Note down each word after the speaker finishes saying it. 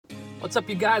What's up,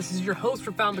 you guys? This is your host,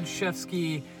 Rafal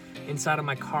Benchevsky, inside of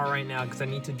my car right now because I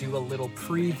need to do a little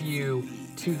preview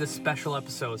to the special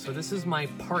episode. So this is my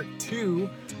part 2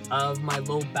 of my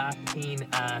low back pain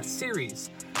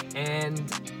series. And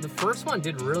the first one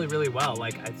did really, really well.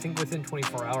 Like, I think within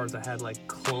 24 hours, I had like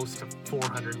close to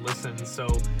 400 listens. So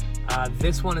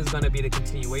this one is going to be the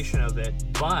continuation of it.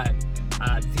 But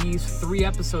these 3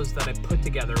 episodes that I put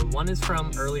together, one is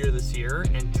from earlier this year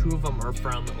and 2 of them are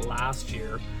from last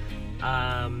year.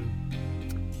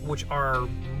 Which are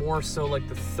more so like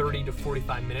the 30 to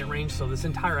 45 minute range. So this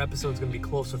entire episode is going to be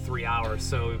close to 3 hours.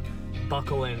 So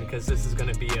buckle in because this is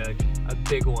going to be a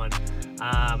big one.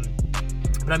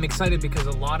 But I'm excited because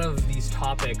a lot of these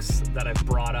topics that I've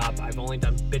brought up, I've only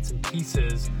done bits and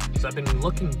pieces. So I've been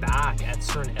looking back at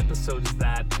certain episodes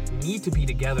that need to be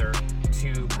together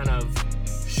to kind of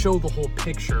show the whole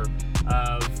picture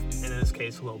of, in this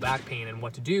case, low back pain and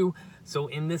what to do. So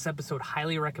in this episode,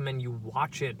 highly recommend you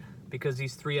watch it because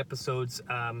these 3 episodes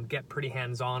get pretty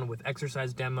hands-on with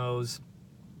exercise demos,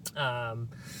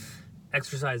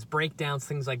 exercise breakdowns,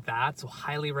 things like that. So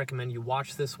highly recommend you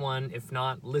watch this one. If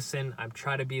not, listen. I've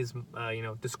tried to be as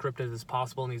descriptive as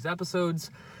possible in these episodes.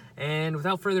 And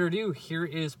without further ado, here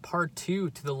is part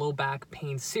 2 to the low back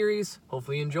pain series.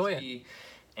 Hopefully you enjoy it.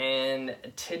 And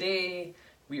today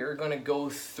we are going to go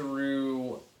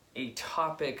through a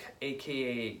topic,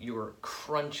 aka your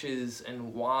crunches,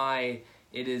 and why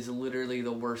it is literally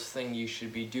the worst thing you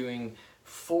should be doing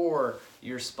for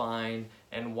your spine,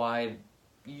 and why it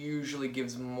usually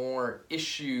gives more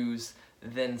issues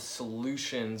than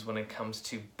solutions when it comes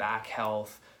to back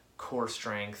health, core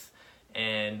strength,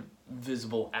 and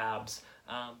visible abs.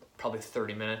 Probably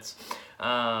 30 minutes.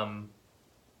 On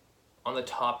the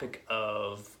topic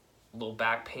of low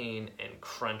back pain and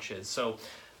crunches. So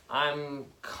I'm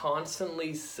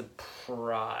constantly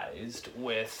surprised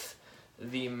with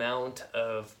the amount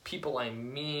of people I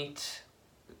meet,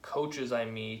 coaches I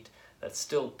meet, that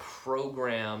still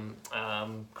program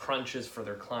crunches for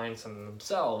their clients and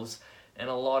themselves. And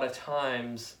a lot of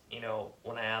times,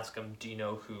 when I ask them, do you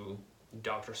know who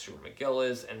Dr. Stuart McGill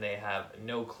is? And they have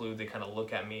no clue. They kind of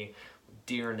look at me,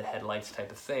 deer in the headlights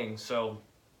type of thing. So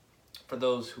for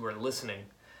those who are listening,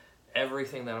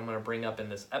 everything that I'm going to bring up in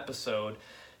this episode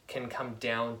can come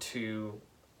down to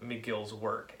McGill's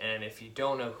work. And if you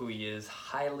don't know who he is,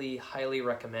 highly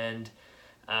recommend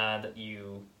that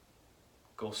you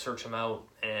go search him out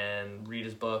and read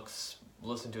his books,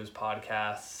 listen to his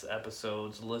podcasts,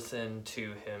 episodes, listen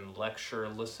to him lecture,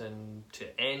 listen to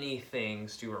anything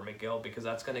Stuart McGill, because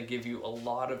that's going to give you a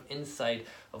lot of insight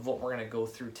of what we're going to go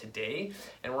through today.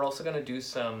 And we're also going to do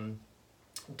some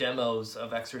demos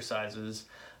of exercises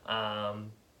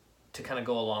to kind of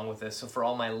go along with this. So for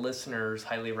all my listeners,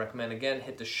 highly recommend, again,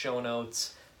 hit the show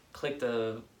notes, click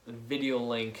the video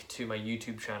link to my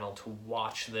YouTube channel to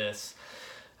watch this,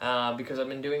 because I've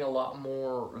been doing a lot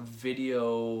more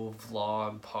video,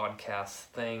 vlog, podcast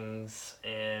things,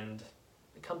 and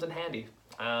it comes in handy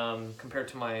compared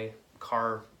to my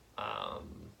car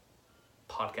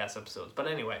podcast episodes. But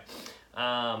anyway,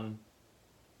 the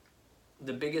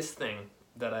biggest thing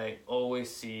that I always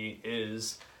see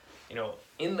is,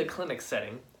 in the clinic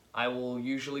setting, I will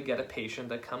usually get a patient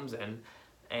that comes in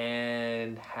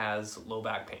and has low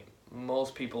back pain.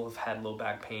 Most people have had low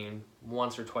back pain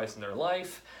once or twice in their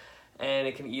life, and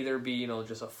it can either be,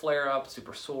 just a flare-up,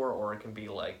 super sore, or it can be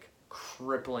like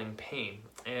crippling pain.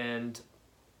 And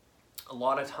a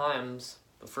lot of times,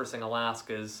 the first thing I'll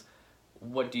ask is,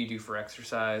 what do you do for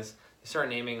exercise? They start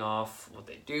naming off what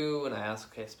they do, and I ask,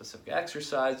 okay, specific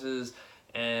exercises,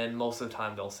 and most of the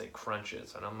time they'll say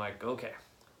crunches. And I'm like, okay,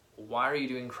 why are you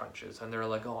doing crunches? And they're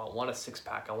like, oh, I want a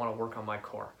 6-pack. I want to work on my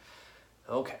core.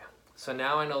 Okay, so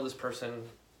now I know this person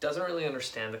doesn't really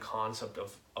understand the concept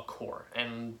of a core,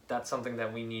 and that's something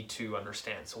that we need to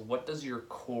understand. So what does your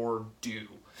core do?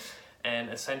 And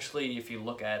essentially, if you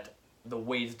look at the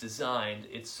way it's designed,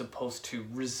 it's supposed to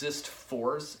resist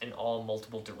force in all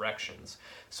multiple directions.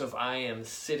 So if I am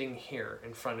sitting here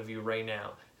in front of you right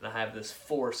now, and I have this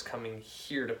force coming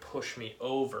here to push me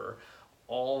over,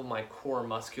 all of my core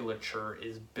musculature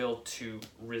is built to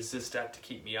resist that, to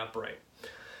keep me upright.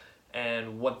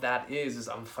 And what that is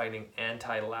I'm fighting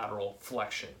anti-lateral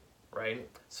flexion, right?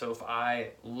 So if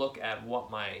I look at what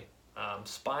my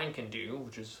spine can do,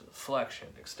 which is flexion,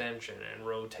 extension, and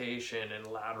rotation, and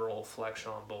lateral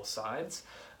flexion on both sides,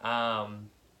 then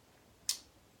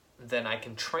I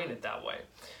can train it that way.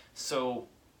 So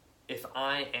if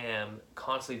I am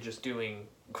constantly just doing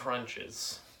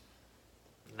crunches,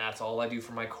 and that's all I do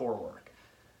for my core work,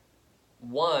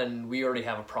 one, we already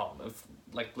have a problem.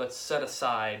 Let's set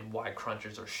aside why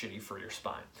crunches are shitty for your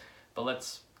spine, but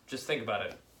let's just think about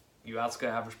it. You ask an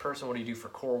average person, what do you do for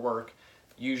core work?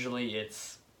 Usually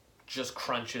it's just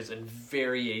crunches and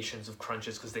variations of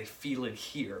crunches because they feel it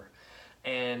here.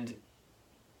 And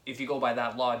if you go by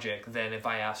that logic, then if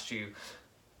I asked you,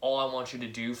 all I want you to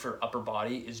do for upper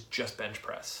body is just bench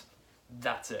press.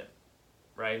 That's it,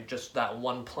 right? Just that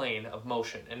one plane of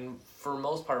motion. And for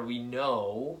most part, we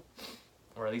know,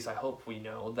 or at least I hope we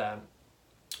know, that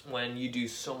when you do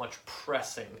so much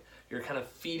pressing, you're kind of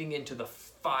feeding into the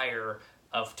fire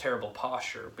of terrible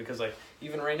posture. Because like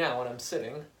even right now when I'm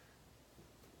sitting,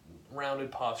 rounded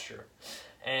posture,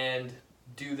 and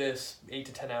do this 8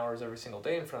 to 10 hours every single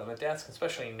day in front of a desk,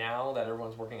 especially now that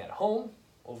everyone's working at home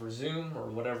over Zoom or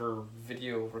whatever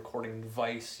video recording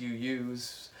device you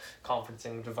use,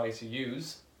 conferencing device you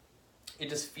use, it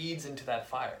just feeds into that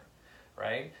fire,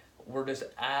 right? We're just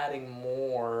adding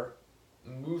more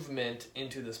movement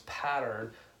into this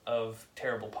pattern of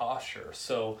terrible posture.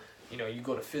 So, you know, you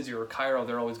go to physio or chiro,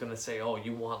 they're always going to say, oh,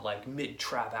 you want like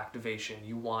mid-trap activation,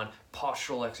 you want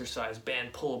postural exercise,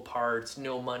 band pull-aparts,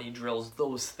 no money drills,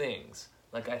 those things.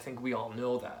 Like, I think we all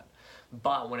know that.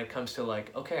 But when it comes to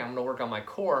like, okay, I'm going to work on my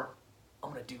core,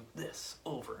 I'm going to do this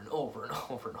over and over and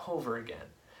over and over again.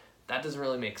 That doesn't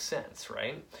really make sense,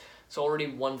 right? So already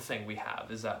one thing we have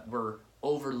is that we're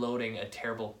overloading a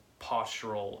terrible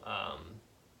postural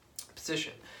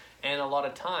position. And a lot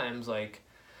of times, like,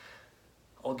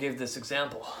 I'll give this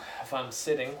example. If I'm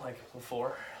sitting like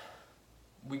before,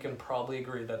 we can probably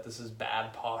agree that this is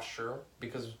bad posture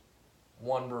because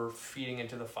one, we're feeding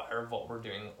into the fire of what we're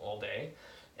doing all day,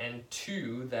 and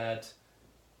two, that,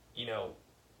 you know,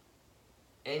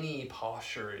 any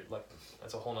posture, like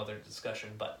that's a whole nother discussion,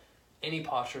 but any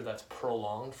posture that's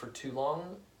prolonged for too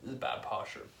long is bad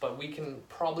posture. But we can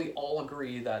probably all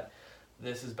agree that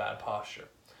this is bad posture.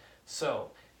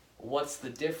 So what's the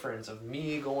difference of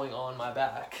me going on my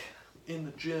back in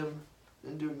the gym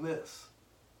and doing this,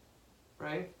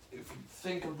 right? If you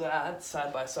think of that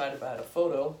side by side, if I had a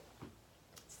photo,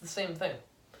 it's the same thing.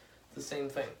 It's the same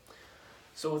thing.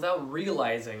 So without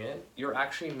realizing it, you're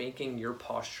actually making your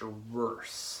posture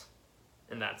worse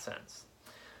in that sense.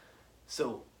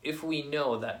 So if we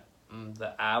know that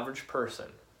the average person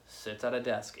sits at a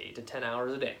desk 8 to 10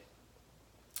 hours a day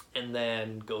and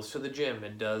then goes to the gym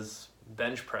and does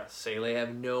bench press, say they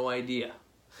have no idea,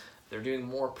 they're doing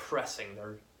more pressing,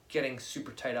 they're getting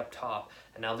super tight up top,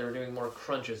 and now they're doing more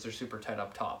crunches, they're super tight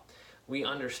up top. We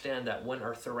understand that when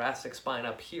our thoracic spine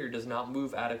up here does not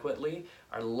move adequately,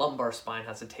 our lumbar spine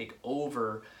has to take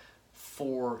over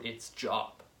for its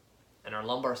job. And our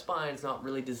lumbar spine is not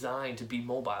really designed to be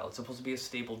mobile. It's supposed to be a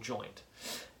stable joint.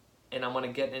 And I'm going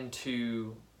to get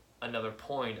into another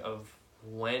point of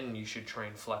when you should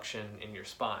train flexion in your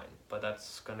spine, but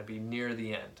that's going to be near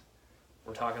the end.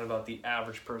 We're talking about the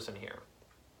average person here.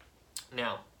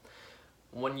 Now,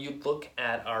 when you look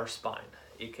at our spine,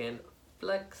 it can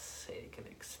flex, it can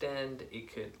extend,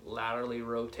 it could laterally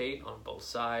rotate on both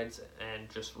sides, and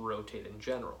just rotate in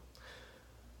general.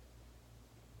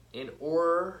 In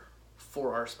order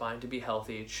for our spine to be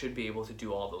healthy, it should be able to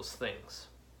do all those things.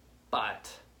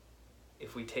 But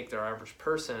if we take their average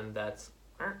person that's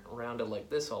rounded like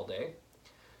this all day,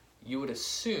 you would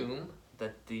assume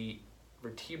that the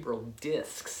vertebral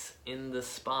discs in the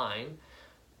spine,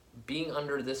 being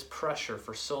under this pressure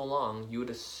for so long, you would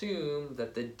assume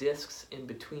that the discs in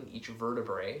between each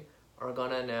vertebrae are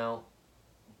gonna now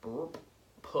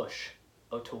push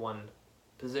out to one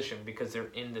position because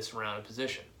they're in this rounded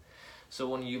position. So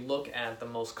when you look at the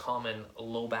most common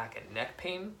low back and neck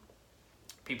pain,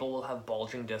 people will have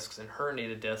bulging discs and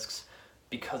herniated discs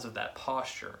because of that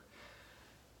posture.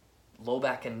 Low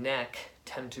back and neck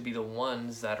tend to be the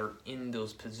ones that are in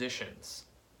those positions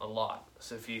a lot.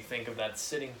 So if you think of that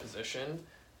sitting position,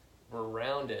 we're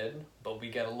rounded, but we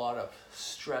get a lot of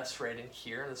stress right in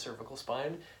here in the cervical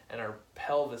spine, and our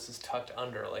pelvis is tucked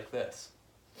under like this,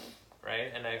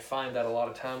 right? And I find that a lot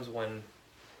of times when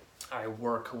I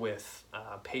work with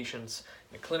patients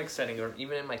in a clinic setting or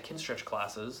even in my Kinstretch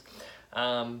classes,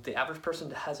 the average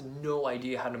person has no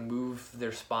idea how to move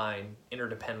their spine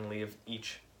interdependently of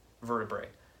each vertebrae.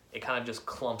 It kind of just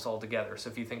clumps all together. So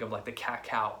if you think of like the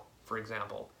cat-cow, for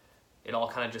example, it all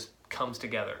kind of just comes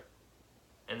together.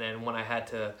 And then when I had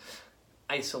to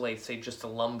isolate, say, just the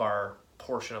lumbar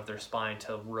portion of their spine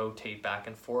to rotate back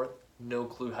and forth, no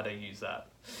clue how to use that,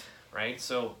 right?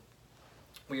 So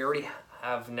we already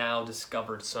have now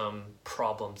discovered some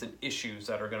problems and issues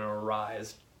that are going to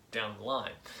arise down the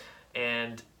line.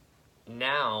 And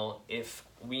now, if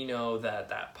we know that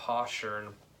that posture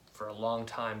for a long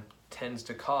time tends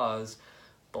to cause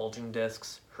bulging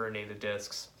discs, herniated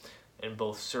discs, in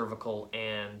both cervical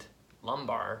and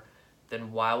lumbar,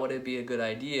 then why would it be a good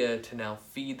idea to now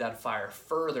feed that fire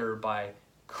further by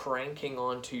cranking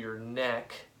onto your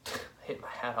neck, hit my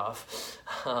hat off,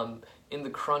 in the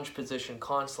crunch position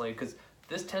constantly? Because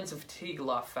this tends to fatigue a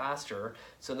lot faster.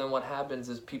 So then what happens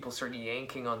is people start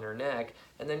yanking on their neck,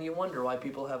 and then you wonder why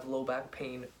people have low back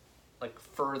pain, like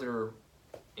further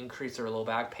increase their low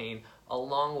back pain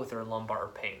along with their lumbar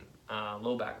pain,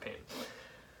 low back pain.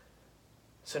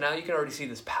 So now you can already see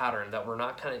this pattern that we're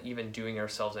not kind of even doing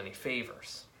ourselves any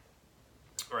favors,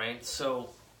 right?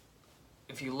 So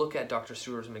if you look at Dr.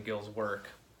 Stuart McGill's work,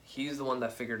 he's the one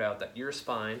that figured out that your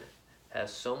spine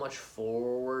has so much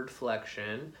forward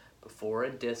flexion before a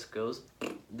disc goes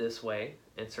this way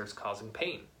and starts causing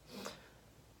pain.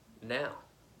 Now,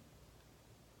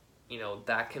 you know,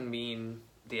 that can mean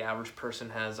the average person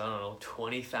has, I don't know,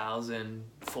 20,000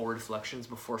 forward flexions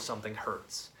before something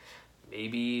hurts.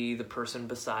 Maybe the person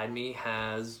beside me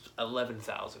has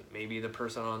 11,000. Maybe the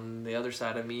person on the other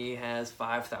side of me has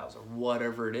 5,000,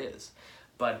 whatever it is.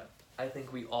 But I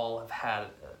think we all have had an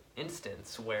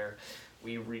instance where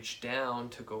we reach down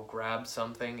to go grab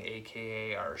something,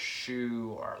 aka our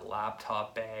shoe, our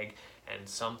laptop bag, and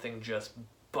something just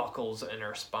buckles in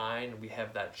our spine. We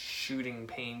have that shooting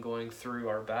pain going through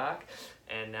our back,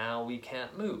 and now we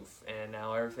can't move, and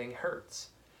now everything hurts.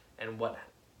 And what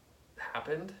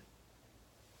happened?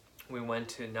 We went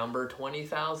to number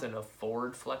 20,000 of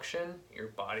forward flexion. Your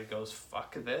body goes,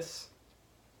 fuck this.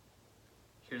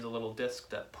 Here's a little disc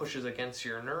that pushes against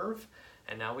your nerve,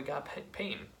 and now we got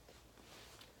pain.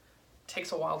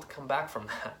 Takes a while to come back from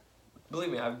that.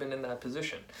 Believe me, I've been in that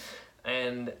position.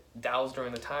 And that was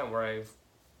during the time where I've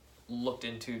looked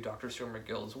into Dr. Stuart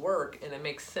McGill's work, and it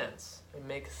makes sense. It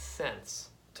makes sense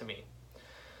to me.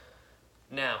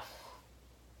 Now,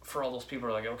 for all those people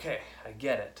who are like, okay, I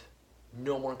get it.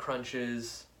 No more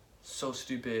crunches, so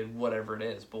stupid, whatever it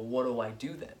is. But what do I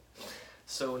do then?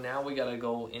 So now we gotta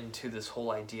go into this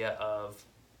whole idea of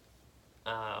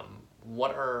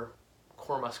what our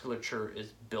core musculature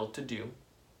is built to do,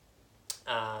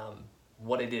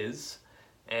 what it is,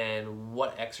 and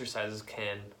what exercises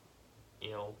can,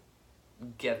 you know,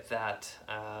 get that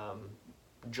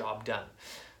job done.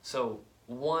 So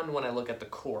one, when I look at the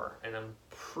core, and I'm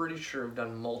pretty sure I've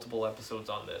done multiple episodes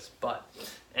on this,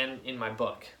 and in my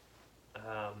book,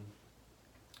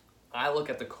 I look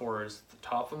at the core as the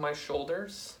top of my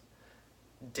shoulders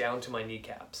down to my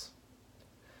kneecaps.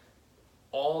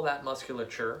 All that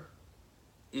musculature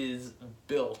is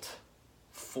built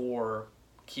for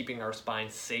keeping our spine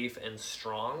safe and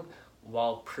strong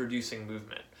while producing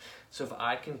movement. So if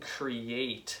I can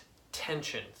create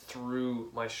tension through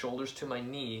my shoulders to my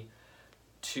knee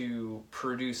to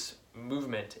produce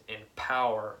movement and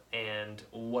power and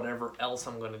whatever else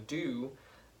I'm going to do,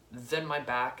 then my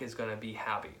back is going to be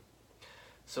happy.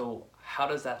 So how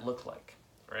does that look like,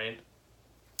 right?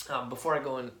 Before I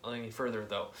go any further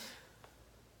though,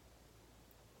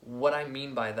 what I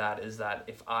mean by that is that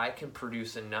if I can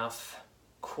produce enough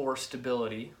core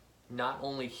stability, not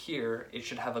only here, it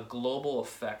should have a global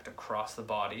effect across the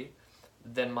body,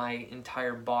 then my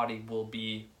entire body will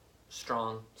be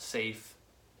strong, safe,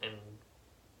 and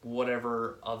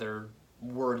whatever other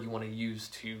word you want to use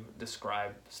to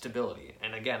describe stability.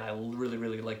 And again, I really,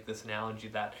 really like this analogy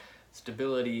that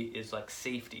stability is like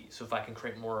safety. So if I can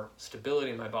create more stability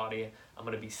in my body, I'm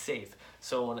going to be safe.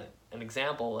 So an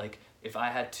example, like if I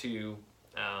had to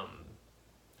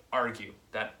argue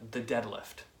that the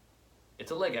deadlift,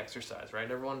 it's a leg exercise, right?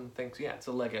 Everyone thinks, yeah, it's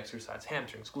a leg exercise,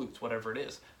 hamstrings, glutes, whatever it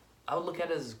is. I would look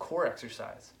at it as a core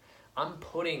exercise. I'm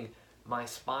putting my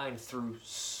spine through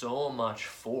so much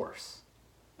force,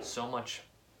 so much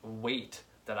weight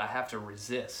that I have to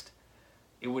resist.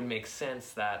 It would make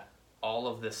sense that all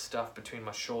of this stuff between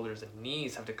my shoulders and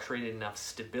knees have to create enough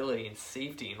stability and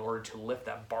safety in order to lift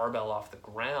that barbell off the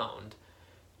ground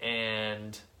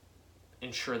and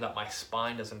ensure that my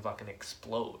spine doesn't fucking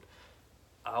explode.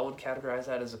 I would categorize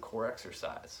that as a core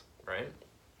exercise, right?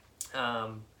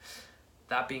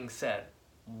 That being said,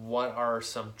 what are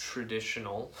some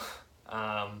traditional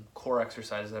core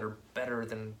exercises that are better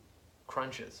than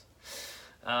crunches?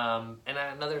 And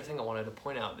another thing I wanted to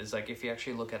point out is, like, if you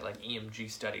actually look at like EMG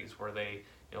studies where they,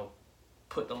 you know,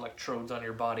 put electrodes on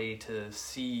your body to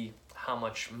see how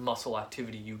much muscle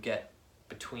activity you get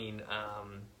between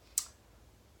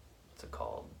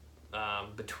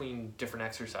between different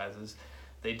exercises.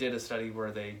 They did a study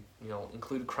where they, you know,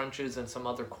 included crunches and some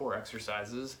other core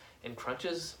exercises, and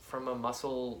crunches from a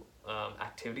muscle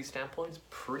activity standpoint is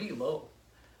pretty low,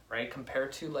 right?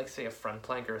 Compared to, like, say, a front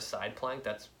plank or a side plank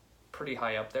that's pretty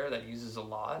high up there that uses a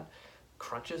lot,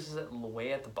 crunches is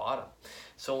way at the bottom.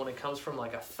 So when it comes from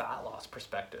like a fat loss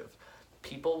perspective,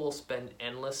 People will spend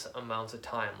endless amounts of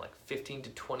time, like 15 to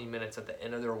 20 minutes at the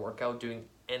end of their workout, doing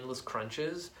endless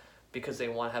crunches because they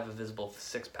want to have a visible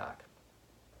six-pack.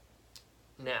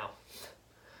 Now,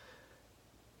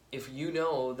 if you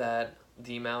know that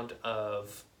the amount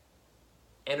of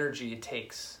energy it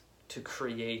takes to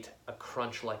create a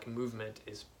crunch-like movement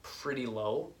is pretty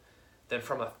low, then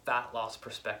from a fat loss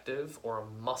perspective or a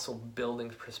muscle building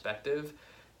perspective,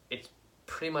 it's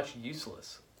pretty much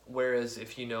useless. Whereas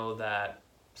if you know that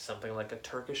something like a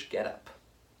Turkish get-up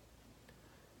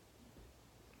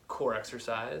core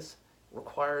exercise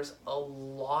requires a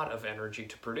lot of energy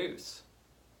to produce,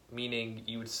 meaning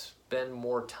you would spend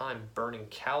more time burning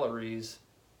calories,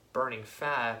 burning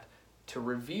fat to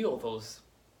reveal those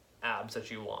abs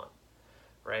that you want,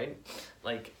 right?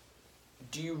 Like,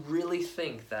 do you really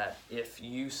think that if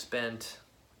you spent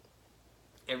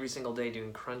every single day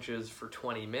doing crunches for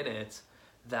 20 minutes,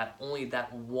 that only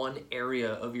that one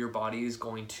area of your body is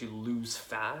going to lose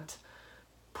fat?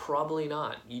 Probably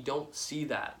not. You don't see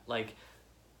that. Like,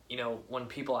 you know, when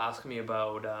people ask me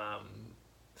about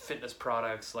fitness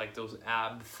products, like those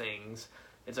ab things,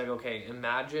 it's like, okay,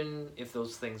 imagine if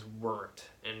those things worked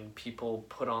and people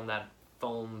put on that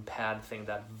foam pad thing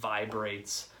that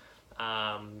vibrates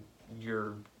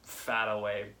your fat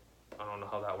away. I don't know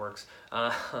how that works.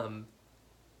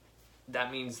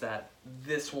 That means that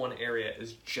this one area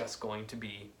is just going to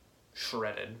be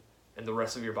shredded and the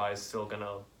rest of your body is still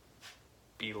gonna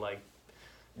be like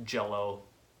jello,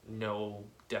 no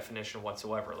definition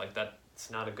whatsoever. Like, that's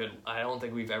not a good, I don't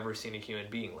think we've ever seen a human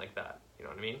being like that. You know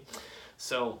what I mean?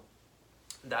 So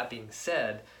that being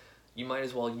said, you might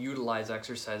as well utilize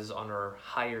exercises on a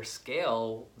higher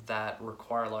scale that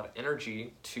require a lot of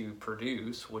energy to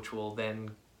produce, which will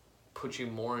then put you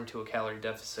more into a calorie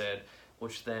deficit,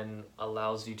 which then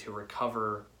allows you to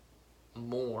recover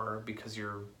more because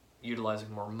you're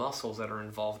utilizing more muscles that are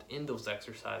involved in those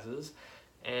exercises.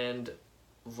 And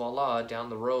voila, down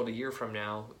the road, a year from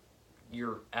now,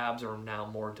 your abs are now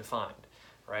more defined,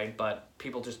 right? But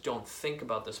people just don't think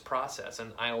about this process.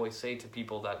 And I always say to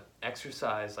people that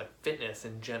exercise, like fitness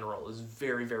in general, is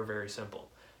very, very, very simple.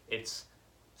 It's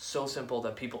so simple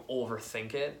that people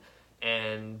overthink it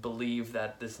and believe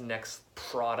that this next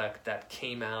product that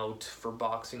came out for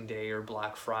Boxing Day or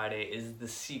Black Friday is the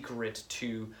secret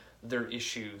to their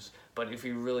issues. But if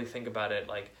you really think about it,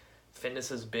 like, fitness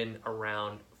has been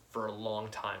around for a long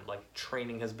time. Like,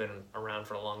 training has been around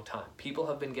for a long time. People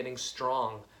have been getting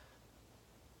strong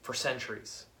for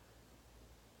centuries.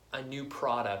 A new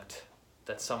product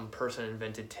that some person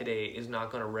invented today is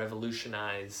not going to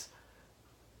revolutionize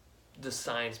the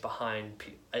science behind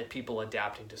people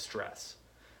adapting to stress.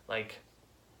 Like,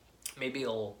 maybe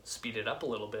it'll speed it up a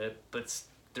little bit, but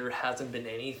there hasn't been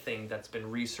anything that's been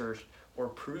researched or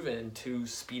proven to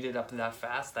speed it up that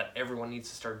fast that everyone needs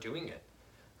to start doing it,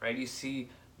 right? You see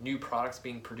new products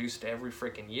being produced every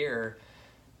freaking year,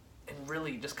 and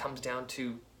really it just comes down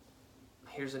to,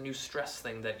 here's a new stress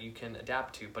thing that you can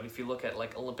adapt to. But if you look at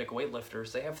like Olympic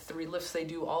weightlifters, they have 3 lifts they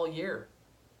do all year.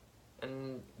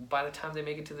 And by the time they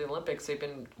make it to the Olympics, they've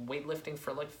been weightlifting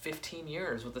for like 15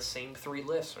 years with the same 3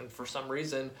 lifts. And for some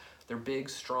reason, they're big,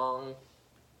 strong,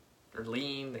 they're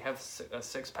lean, they have a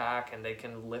six-pack, and they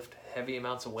can lift heavy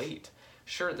amounts of weight.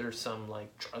 Sure, there's some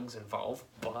like drugs involved,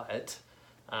 but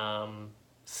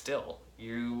still,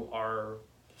 you are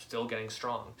still getting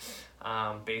strong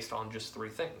based on just 3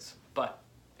 things. But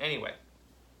anyway,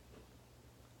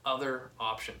 other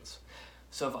options.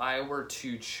 So if I were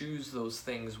to choose those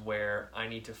things where I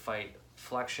need to fight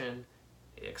flexion,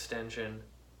 extension,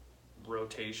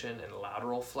 rotation, and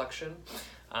lateral flexion,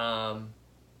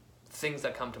 things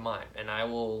that come to mind, and I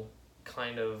will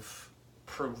kind of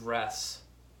progress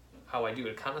how I do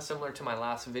it, kind of similar to my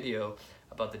last video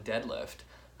about the deadlift.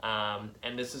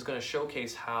 And this is going to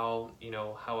showcase how,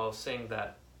 how I was saying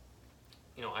that,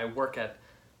 I work at,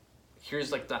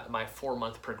 here's like my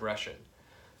 4-month progression.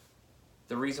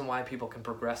 The reason why people can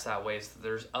progress that way is that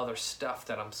there's other stuff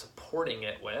that I'm supporting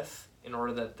it with in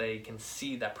order that they can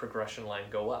see that progression line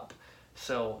go up.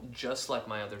 So just like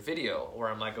my other video where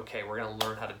I'm like, okay, we're going to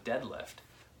learn how to deadlift.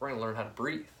 We're going to learn how to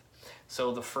breathe.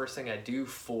 So the first thing I do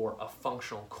for a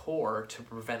functional core to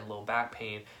prevent low back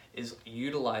pain is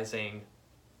utilizing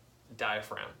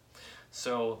diaphragm.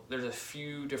 So there's a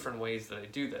few different ways that I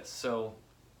do this. So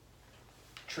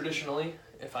traditionally,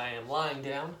 if I am lying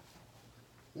down,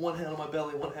 one hand on my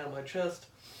belly, one hand on my chest,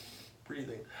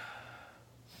 breathing.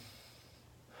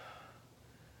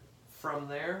 From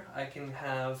there, I can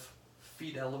have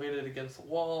feet elevated against the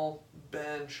wall,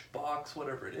 bench, box,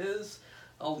 whatever it is.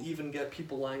 I'll even get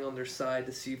people lying on their side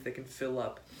to see if they can fill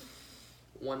up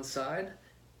one side.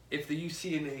 if you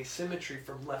see an asymmetry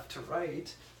from left to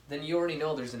right, then you already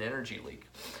know there's an energy leak.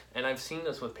 And I've seen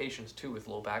this with patients too with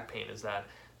low back pain, is that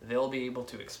they'll be able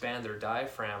to expand their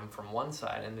diaphragm from one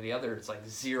side and the other it's like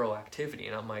zero activity.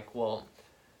 And I'm like, well,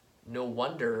 no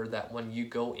wonder that when you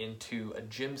go into a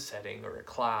gym setting or a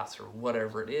class or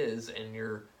whatever it is and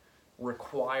you're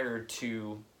required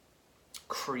to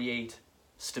create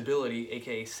stability,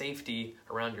 aka safety,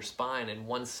 around your spine, and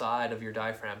one side of your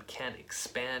diaphragm can't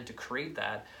expand to create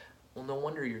that, well, no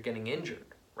wonder you're getting injured,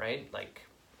 right? Like,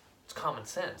 it's common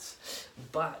sense.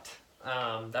 But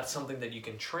that's something that you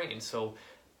can train. So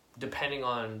depending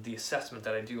on the assessment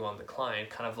that I do on the client,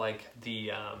 kind of like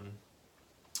the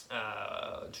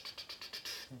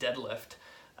deadlift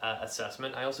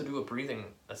assessment, I also do a breathing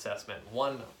assessment.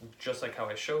 One, just like how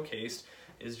I showcased,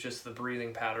 is just the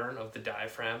breathing pattern of the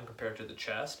diaphragm compared to the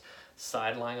chest,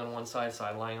 side lying on one side,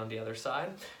 side lying on the other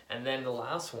side. And then the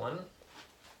last one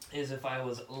is if I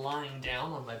was lying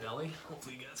down on my belly,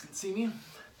 hopefully you guys can see me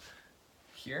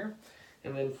here,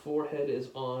 and then forehead is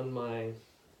on my,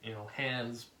 you know,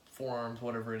 hands, forearms,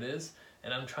 whatever it is,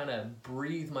 and I'm trying to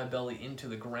breathe my belly into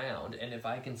the ground. And if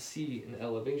I can see an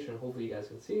elevation, hopefully you guys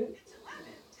can see it.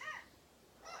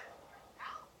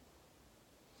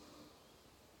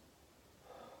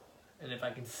 And if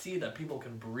I can see that people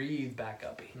can breathe back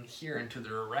up in here into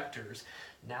their erectors,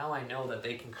 now I know that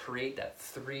they can create that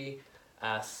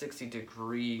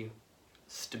 360-degree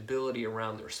stability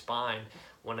around their spine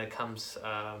when it comes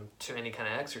to any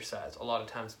kind of exercise. A lot of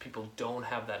times people don't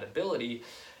have that ability,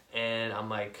 and I'm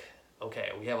like,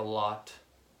 okay, we have a lot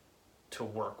to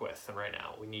work with right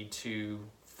now. We need to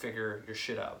figure your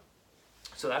shit out.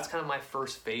 So that's kind of my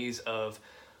first phase of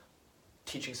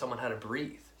teaching someone how to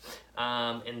breathe.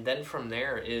 And then from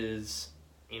there is,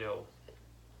 you know,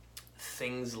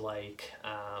 things like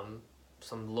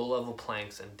some low-level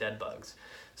planks and dead bugs.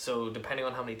 So depending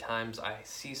on how many times I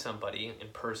see somebody in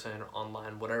person,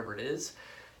 online, whatever it is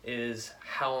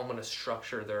how I'm going to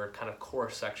structure their kind of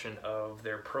core section of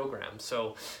their program.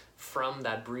 So from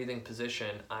that breathing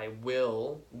position, I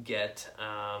will get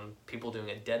people doing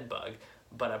a dead bug,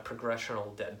 but a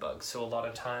progressional dead bug. So a lot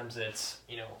of times it's,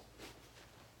 you know,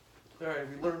 all right,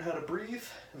 we learned how to breathe.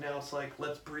 Now it's like,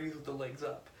 let's breathe with the legs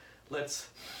up. Let's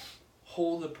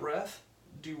hold the breath,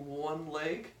 do one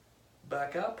leg,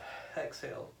 back up,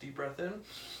 exhale, deep breath in,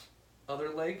 other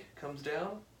leg comes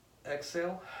down,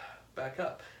 exhale, back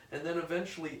up. And then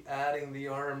eventually adding the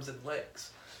arms and legs.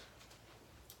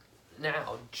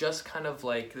 Now, just kind of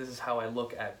like, this is how I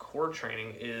look at core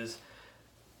training, is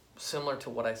similar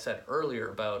to what I said earlier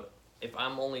about if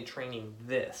I'm only training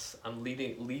this, I'm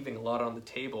leaving a lot on the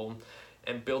table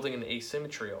and building an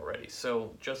asymmetry already.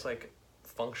 So just like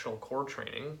functional core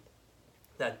training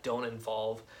that don't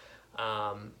involve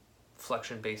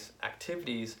flexion-based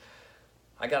activities,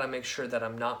 I gotta make sure that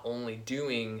I'm not only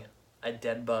doing a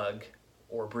dead bug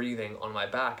or breathing on my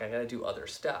back, I gotta do other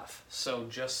stuff. So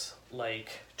just like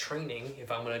training, if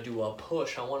I'm gonna do a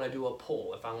push, I wanna do a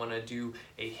pull. If I'm gonna do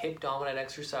a hip dominant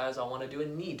exercise, I wanna do a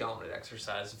knee dominant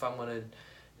exercise. If I'm gonna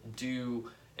do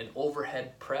an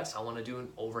overhead press, I wanna do an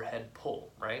overhead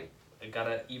pull, right? I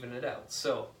gotta even it out.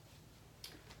 So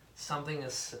something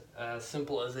as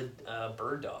simple as a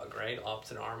bird dog, right?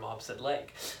 Opposite arm, opposite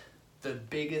leg. The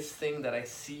biggest thing that I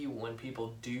see when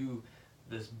people do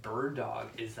this bird dog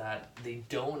is that they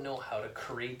don't know how to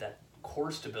create that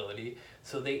core stability,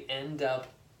 so they end up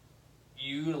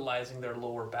utilizing their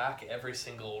lower back every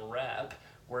single rep,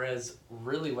 whereas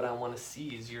really what I want to see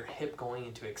is your hip going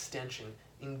into extension,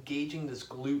 engaging this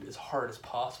glute as hard as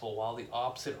possible while the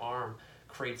opposite arm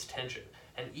creates tension.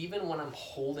 And even when I'm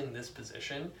holding this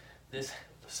position, this,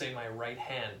 say my right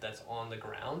hand that's on the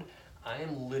ground, I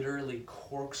am literally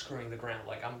corkscrewing the ground,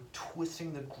 like I'm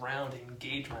twisting the ground to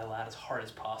engage my lat as hard as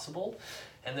possible.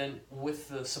 And then with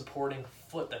the supporting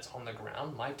foot that's on the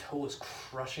ground, my toe is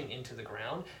crushing into the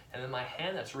ground. And then my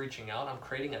hand that's reaching out, I'm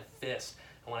creating a fist.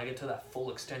 And when I get to that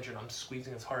full extension, I'm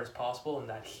squeezing as hard as possible. And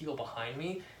that heel behind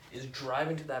me is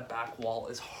driving to that back wall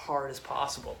as hard as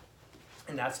possible.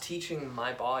 And that's teaching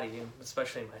my body,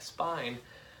 especially my spine,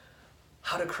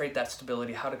 how to create that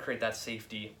stability, how to create that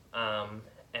safety,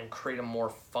 and create a more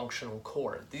functional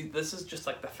core. This is just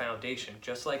like the foundation,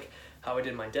 just like how I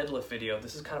did my deadlift video.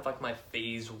 This is kind of like my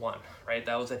phase one, right?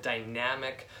 That was a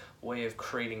dynamic way of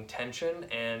creating tension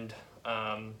and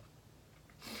kind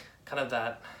of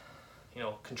that, you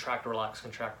know, contract, relax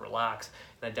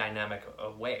in a dynamic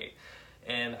way.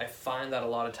 And I find that a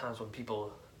lot of times when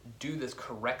people do this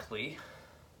correctly,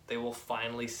 they will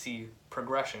finally see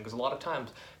progression. Because a lot of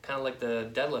times, kind of like the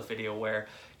deadlift video where,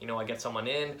 you know, I get someone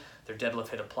in, their deadlift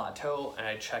hit a plateau, and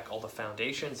I check all the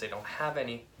foundations, they don't have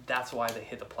any, that's why they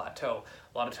hit the plateau.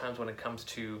 A lot of times when it comes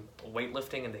to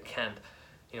weightlifting and they can't,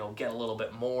 you know, get a little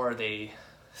bit more, they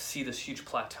see this huge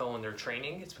plateau in their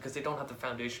training, it's because they don't have the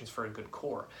foundations for a good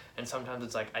core. And sometimes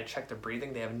it's like, I check their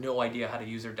breathing, they have no idea how to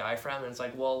use their diaphragm, and it's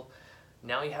like, well,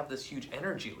 now you have this huge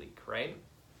energy leak, right?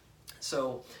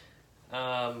 So,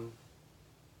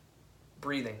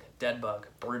 breathing, dead bug,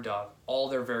 bird dog, all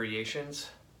their variations,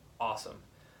 awesome.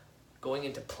 Going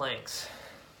into planks,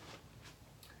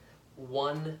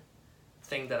 one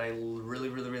thing that I really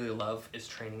love is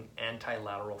training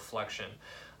anti-lateral flexion.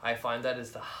 I find that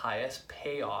is the highest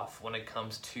payoff when it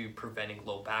comes to preventing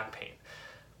low back pain.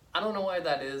 I don't know why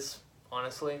that is,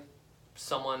 honestly.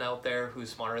 Someone out there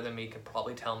who's smarter than me can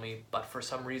probably tell me, but for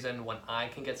some reason, when I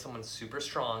can get someone super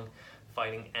strong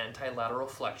fighting anti-lateral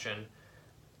flexion,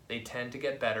 they tend to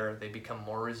get better, they become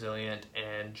more resilient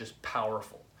and just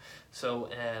powerful. So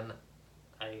an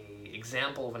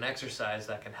example of an exercise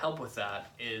that can help with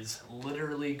that is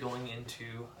literally going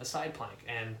into a side plank.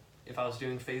 And if I was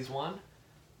doing phase 1,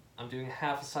 I'm doing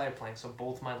half a side plank, so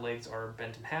both my legs are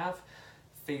bent in half.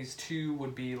 Phase 2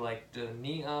 would be like the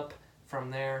knee up, from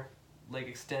there, leg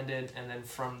extended, and then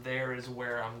from there is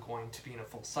where I'm going to be in a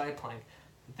full side plank.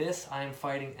 This, I'm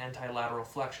fighting anti-lateral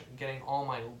flexion, getting all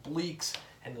my obliques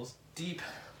and those deep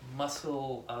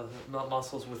muscles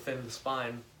within the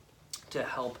spine to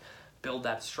help build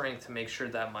that strength to make sure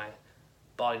that my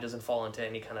body doesn't fall into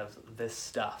any kind of this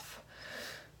stuff.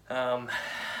 I'm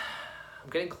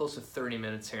getting close to 30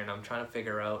 minutes here, and I'm trying to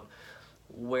figure out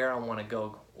where I want to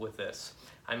go with this.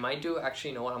 I might do, actually,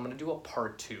 you know what, I'm going to do a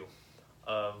part 2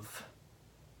 of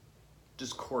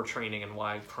just core training and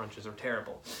why crunches are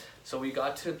terrible. So we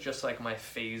got to just like my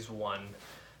phase 1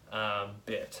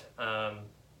 bit.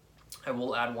 I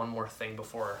will add one more thing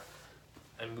before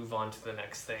I move on to the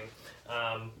next thing.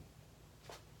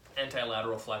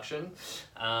 Anti-lateral flexion.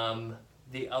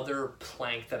 The other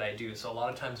plank that I do, so a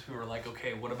lot of times people are like,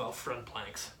 okay, what about front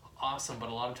planks? Awesome, but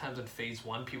a lot of times in phase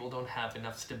 1, people don't have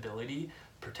enough stability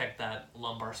to protect that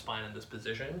lumbar spine in this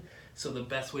position. So the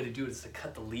best way to do it is to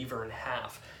cut the lever in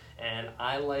half. And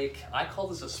I call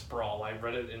this a sprawl. I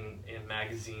read it in a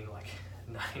magazine like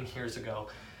 9 years ago,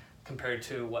 compared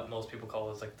to what most people call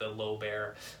is like the low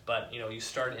bear. But you know, you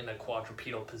start in a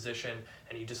quadrupedal position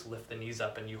and you just lift the knees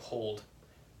up and you hold.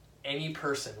 Any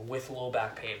person with low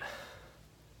back pain,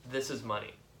 this is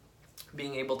money.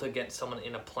 Being able to get someone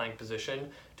in a plank position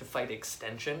to fight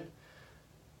extension,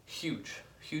 huge.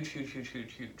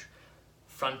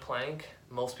 Front plank,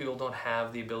 most people don't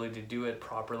have the ability to do it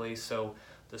properly, so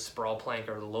the sprawl plank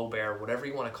or the low bear, whatever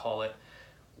you want to call it,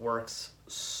 works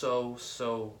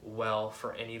so well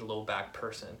for any low back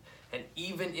person. And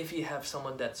even if you have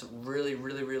someone that's really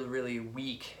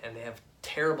weak and they have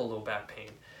terrible low back pain,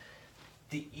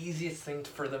 the easiest thing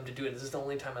for them to do, and this is the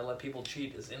only time I let people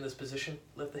cheat, is in this position,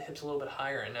 lift the hips a little bit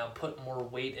higher and now put more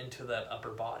weight into that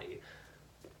upper body.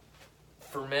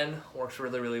 For men, works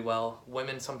really well.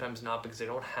 Women sometimes not, because they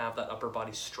don't have that upper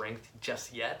body strength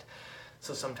just yet.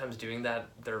 So sometimes doing that,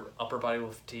 their upper body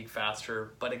will fatigue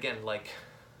faster. But again, like,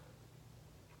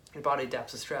 your body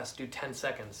adapts to stress. Do 10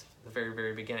 seconds at the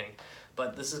very beginning.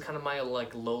 But this is kind of my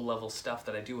like low level stuff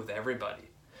that I do with everybody.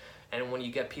 And when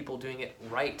you get people doing it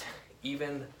right,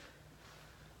 even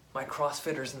my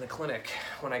CrossFitters in the clinic,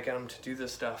 when I get them to do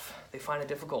this stuff, they find it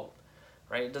difficult,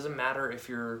 right? It doesn't matter if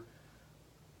you're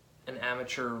an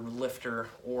amateur lifter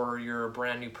or you're a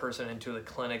brand new person into the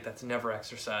clinic that's never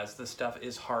exercised. This stuff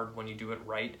is hard when you do it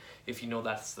right, if you know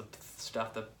that's the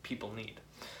stuff that people need.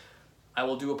 I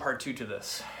will do a part 2 to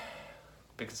this,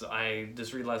 because I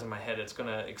just realized in my head it's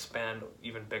gonna expand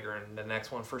even bigger, and the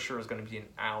next one for sure is gonna be an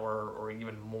hour or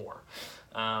even more.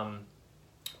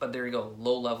 But there you go,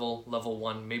 low level, level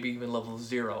 1, maybe even level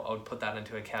 0, I would put that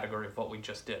into a category of what we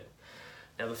just did.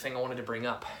 Now the thing I wanted to bring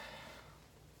up,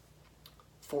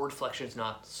 forward flexion is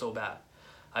not so bad.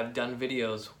 I've done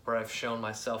videos where I've shown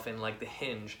myself in like the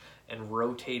hinge and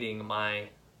rotating my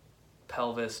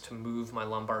pelvis to move my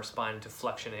lumbar spine into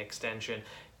flexion and extension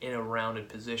in a rounded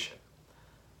position.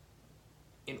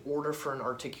 In order for an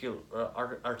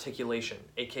articulation,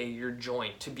 aka your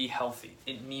joint, to be healthy,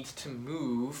 it needs to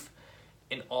move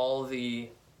in all the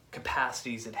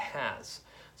capacities it has.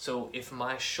 So if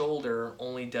my shoulder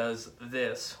only does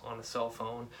this on a cell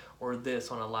phone or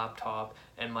this on a laptop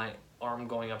and my arm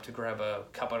going up to grab a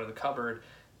cup out of the cupboard,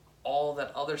 all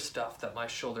that other stuff that my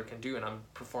shoulder can do, and I'm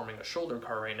performing a shoulder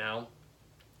car right now,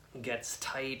 gets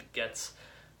tight, gets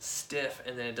stiff,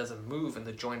 and then it doesn't move, and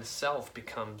the joint itself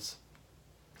becomes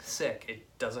sick.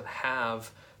 It doesn't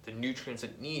have the nutrients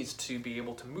it needs to be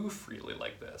able to move freely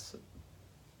like this,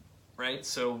 right?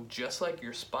 So just like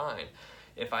your spine,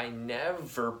 if I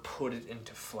never put it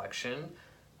into flexion,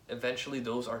 eventually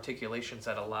those articulations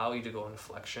that allow you to go into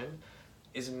flexion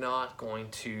is not going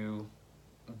to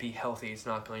be healthy. It's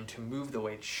not going to move the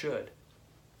way it should.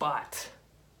 But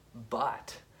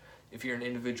if you're an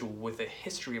individual with a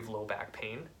history of low back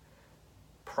pain,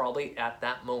 probably at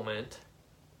that moment,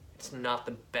 it's not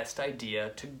the best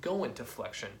idea to go into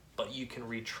flexion, but you can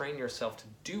retrain yourself to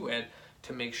do it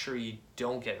to make sure you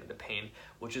don't get into pain,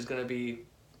 which is going to be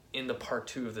in the part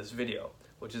 2 of this video,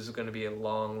 which is going to be a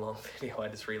long video, I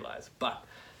just realized. But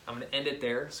I'm going to end it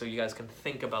there so you guys can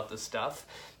think about this stuff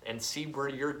and see where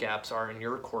your gaps are in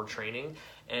your core training.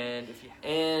 And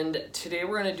today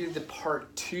we're going to do the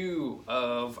part 2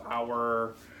 of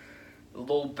our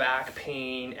low back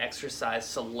pain exercise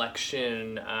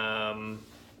selection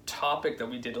topic that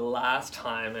we did last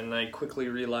time, and I quickly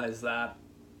realized that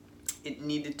it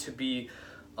needed to be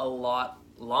a lot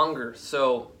longer.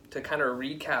 So to kind of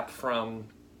recap from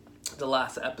the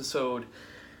last episode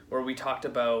where we talked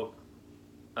about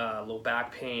low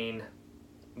back pain,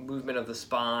 movement of the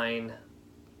spine,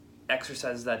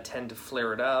 exercises that tend to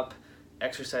flare it up,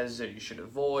 exercises that you should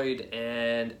avoid,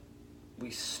 and we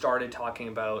started talking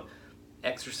about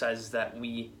exercises that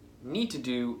we need to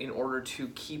do in order to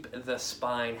keep the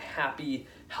spine happy,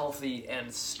 healthy,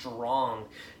 and strong.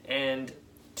 And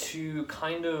to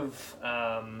kind of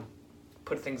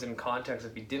put things in context,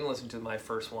 if you didn't listen to my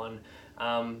first one,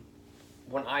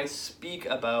 when I speak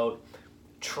about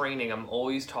training, I'm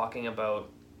always talking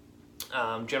about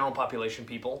general population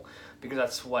people, because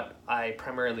that's what I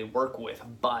primarily work with.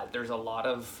 But there's a lot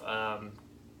of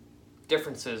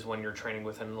differences when you're training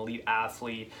with an elite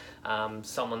athlete,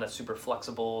 someone that's super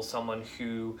flexible, someone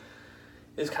who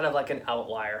is kind of like an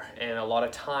outlier. And a lot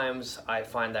of times I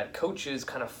find that coaches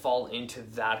kind of fall into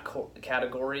that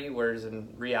category, whereas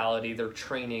in reality they're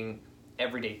training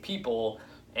everyday people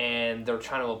and they're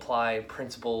trying to apply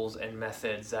principles and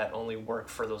methods that only work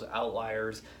for those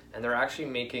outliers, and they're actually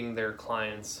making their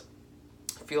clients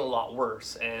feel a lot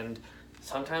worse. And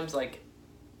sometimes, like,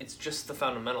 it's just the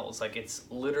fundamentals. Like, it's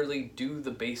literally do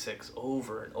the basics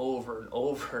over and over and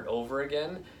over and over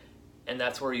again, and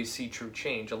that's where you see true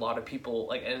change. A lot of people,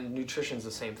 like, and nutrition's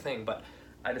the same thing, but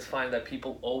I just find that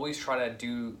people always try to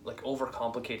do, like,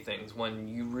 overcomplicate things when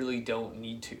you really don't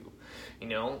need to, you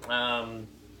know?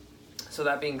 So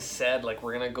that being said, like,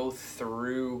 we're gonna go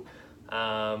through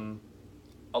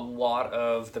a lot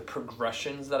of the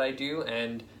progressions that I do,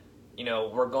 and, you know,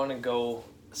 we're going to go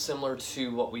similar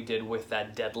to what we did with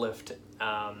that deadlift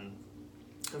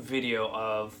video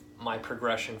of my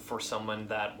progression for someone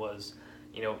that was,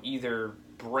 you know, either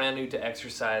brand new to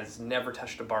exercise, never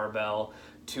touched a barbell,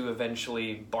 to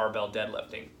eventually barbell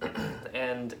deadlifting.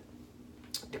 And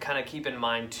to kind of keep in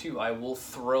mind too, I will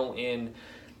throw in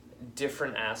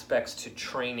different aspects to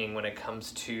training when it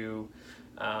comes to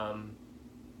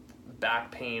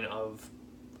back pain, of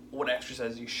what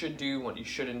exercise you should do, what you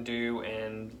shouldn't do,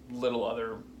 and little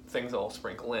other things that I'll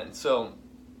sprinkle in. So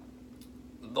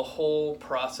the whole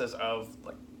process of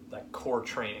like core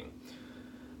training,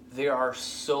 there are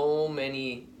so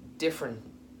many different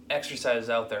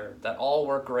exercises out there that all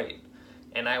work great,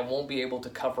 and I won't be able to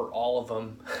cover all of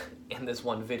them in this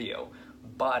one video,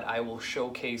 but I will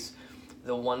showcase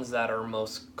the ones that are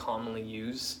most commonly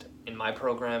used in my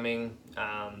programming,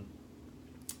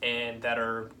 and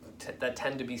that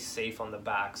tend to be safe on the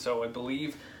back. So I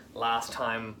believe last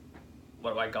time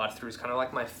what I got through is kind of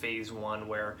like my phase 1,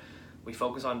 where we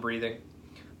focus on breathing,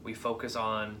 we focus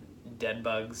on dead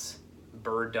bugs,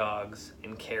 bird dogs,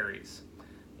 and carries.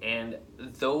 And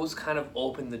those kind of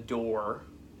open the door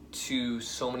to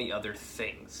so many other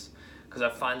things. Because I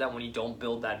find that when you don't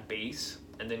build that base,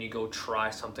 and then you go try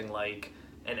something like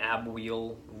an ab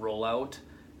wheel rollout,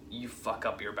 you fuck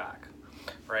up your back,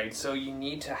 right? So you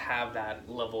need to have that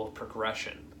level of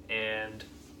progression, and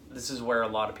this is where a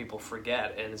lot of people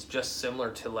forget. And it's just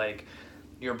similar to, like,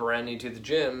 you're brand new to the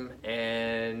gym,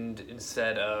 and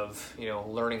instead of, you know,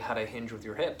 learning how to hinge with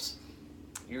your hips,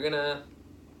 you're gonna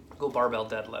go barbell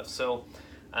deadlift. So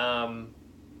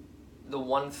the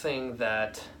one thing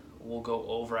that we'll go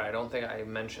over, I don't think I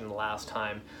mentioned last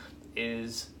time,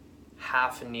 is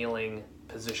half kneeling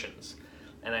positions.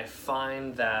 And I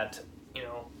find that, you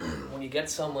know, when you get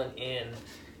someone in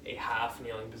a half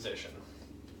kneeling position,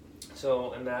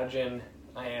 so imagine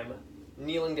I am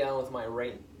kneeling down with my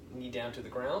right knee down to the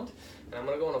ground, and I'm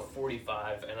gonna go on a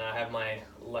 45, and I have my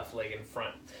left leg in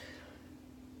front.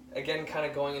 Again, kind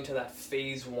of going into that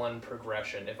phase 1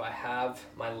 progression. If I have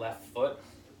my left foot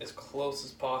as close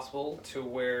as possible to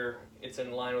where it's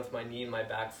in line with my knee and my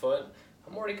back foot,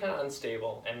 I'm already kind of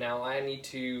unstable, and now I need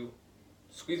to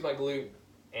squeeze my glute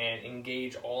and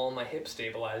engage all my hip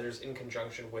stabilizers in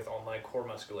conjunction with all my core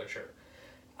musculature.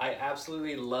 I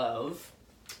absolutely love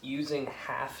using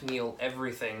half kneel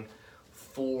everything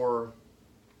for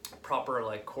proper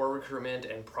like core recruitment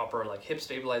and proper like hip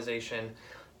stabilization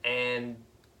and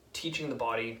teaching the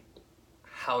body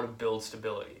how to build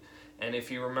stability. And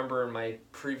if you remember in my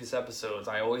previous episodes,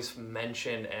 I always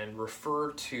mention and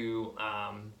refer to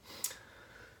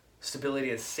stability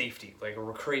as safety, like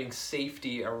we're creating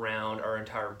safety around our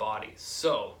entire body.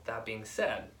 So that being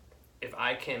said, if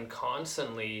I can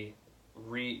constantly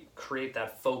recreate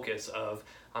that focus of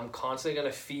I'm constantly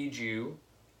going to feed you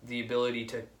the ability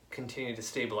to continue to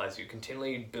stabilize you,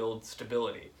 continually build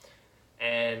stability.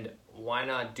 And why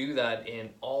not do that in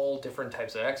all different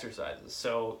types of exercises?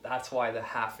 So that's why the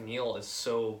half kneel is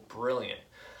so brilliant.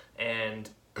 And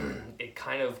it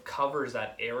kind of covers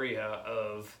that area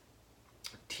of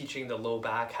teaching the low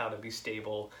back how to be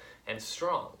stable and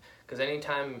strong. Because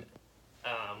anytime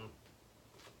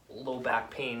low back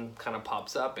pain kind of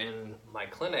pops up in my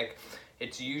clinic,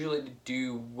 it's usually to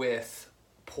do with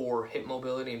poor hip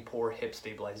mobility and poor hip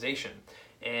stabilization.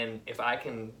 And if I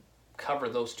can cover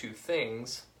those two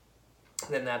things,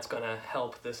 then that's going to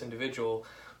help this individual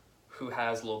who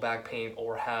has low back pain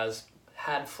or has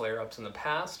had flare-ups in the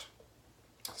past.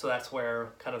 So that's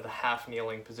where kind of the half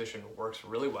kneeling position works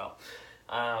really well.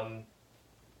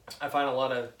 I find a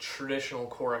lot of traditional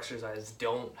core exercises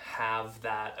don't have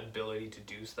that ability to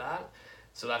do that.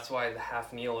 So that's why the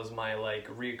half kneel is my like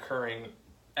recurring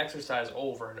exercise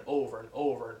over and over and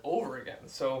over and over again.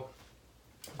 So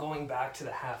going back to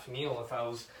the half kneel, if I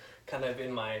was kind of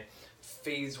in my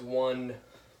phase one,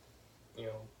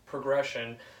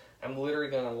 progression, I'm literally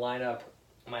going to line up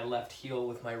my left heel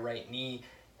with my right knee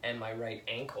and my right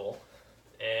ankle.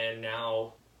 And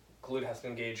now glute has to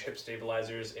engage hip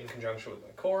stabilizers in conjunction with my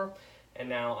core. And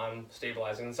now I'm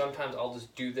stabilizing. And sometimes I'll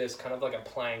just do this kind of like a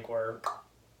plank where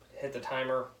hit the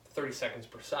timer, 30 seconds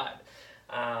per side.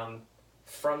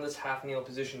 From this half kneel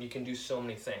position, you can do so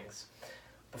many things.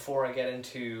 Before I get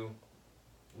into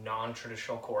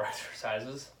non-traditional core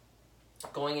exercises,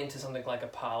 going into something like a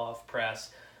pile-off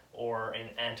press or an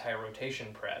anti-rotation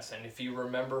press. And if you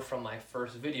remember from my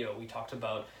first video, we talked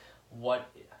about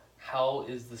how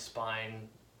is the spine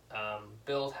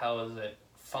built, how is it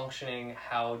functioning,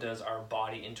 how does our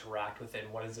body interact with it,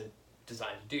 what is it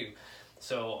designed to do.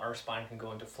 So our spine can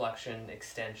go into flexion,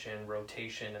 extension,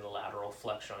 rotation, and lateral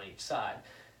flexion on each side,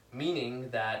 meaning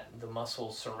that the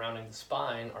muscles surrounding the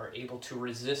spine are able to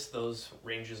resist those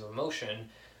ranges of motion,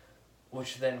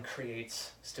 which then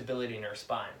creates stability in our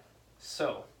spine.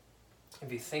 So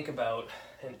if you think about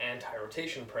an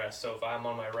anti-rotation press, so if I'm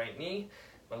on my right knee,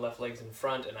 my left leg's in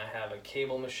front, and I have a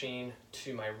cable machine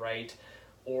to my right,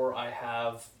 or I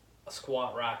have a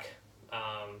squat rack,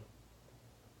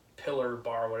 pillar,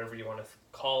 bar, whatever you want to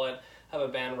call it, I have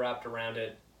a band wrapped around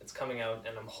it, it's coming out,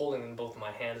 and I'm holding in both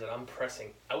my hands, and I'm pressing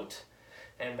out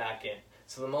and back in.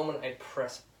 So the moment I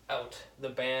press out, the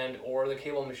band or the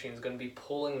cable machine is going to be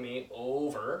pulling me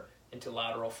over into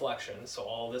lateral flexion. So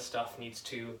all this stuff needs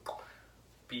to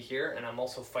be here, and I'm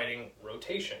also fighting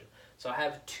rotation. So I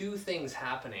have two things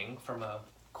happening from a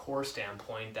core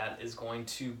standpoint that is going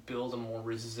to build a more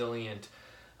resilient,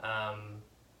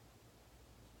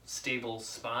 stable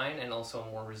spine and also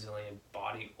a more resilient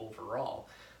body overall.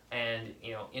 And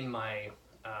in my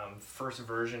first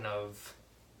version of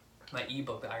my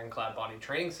ebook, the Ironclad Body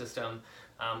Training System,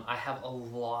 I have a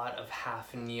lot of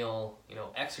half kneel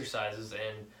exercises,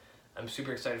 and I'm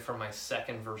super excited for my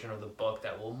second version of the book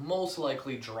that will most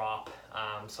likely drop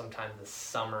sometime this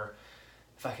summer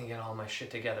if I can get all my shit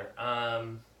together.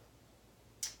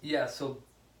 So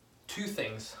two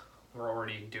things we're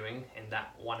already doing in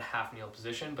that one half kneel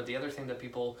position, but the other thing that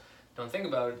people don't think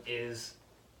about is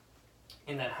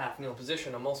in that half kneel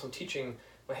position, I'm also teaching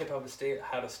my hip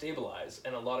how to stabilize,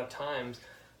 and a lot of times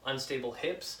unstable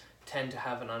hips tend to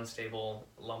have an unstable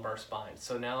lumbar spine.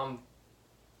 So now I'm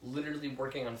literally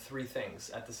working on three things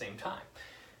at the same time.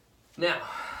 Now,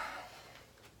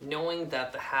 knowing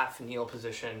that the half kneel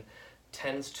position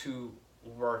tends to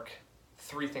work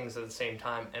three things at the same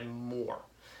time and more.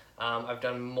 I've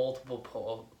done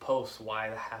multiple posts why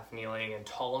the half kneeling and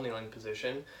tall kneeling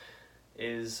position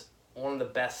is one of the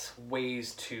best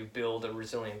ways to build a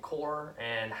resilient core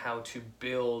and how to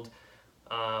build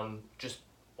just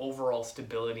overall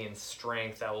stability and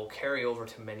strength that will carry over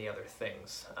to many other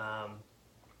things.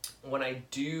 When I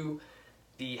do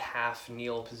the half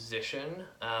kneel position,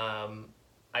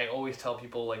 I always tell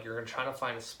people, like, you're trying to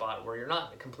find a spot where you're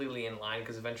not completely in line,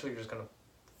 because eventually you're just going to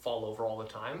fall over all the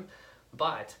time.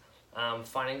 But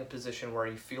finding a position where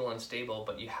you feel unstable,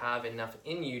 but you have enough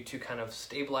in you to kind of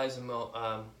stabilize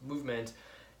the movement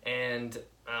and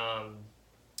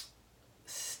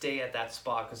stay at that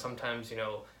spot. Because sometimes, you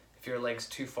know, if your leg's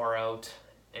too far out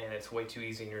and it's way too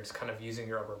easy and you're just kind of using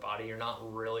your upper body, you're not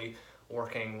really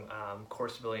working core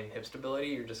stability and hip stability.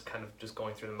 You're just kind of just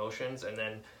going through the motions. And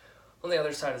then on the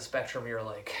other side of the spectrum, you're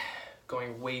like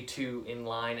going way too in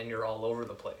line and you're all over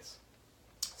the place.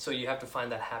 So you have to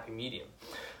find that happy medium.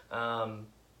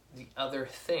 The other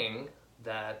thing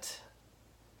that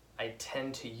I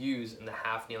tend to use in the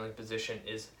half kneeling position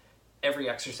is every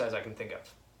exercise I can think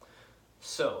of.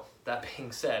 So that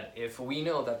being said, if we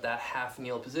know that that half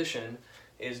kneel position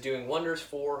is doing wonders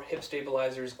for hip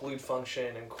stabilizers, glute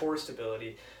function, and core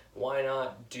stability, why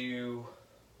not do,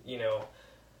 you know,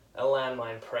 a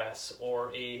landmine press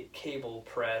or a cable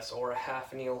press or a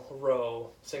half kneel row,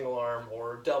 single arm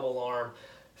or double arm,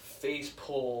 face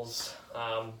pulls,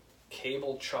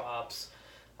 cable chops,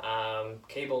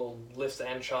 cable lifts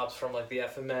and chops from like the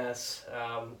FMS,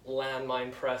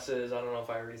 landmine presses, I don't know if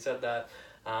I already said that,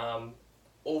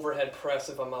 overhead press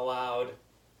if I'm allowed,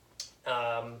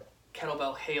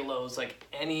 kettlebell halos, like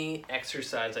any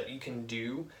exercise that you can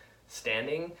do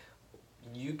standing,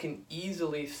 you can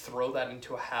easily throw that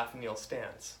into a half kneel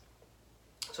stance.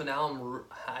 So now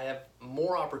I have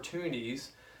more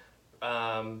opportunities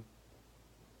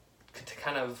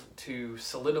to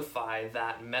solidify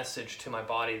that message to my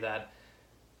body that,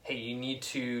 hey, you need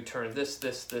to turn this,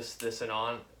 and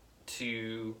on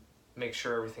to make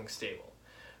sure everything's stable,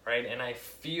 right? And I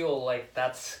feel like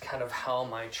that's kind of how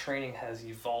my training has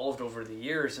evolved over the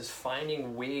years, is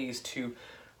finding ways to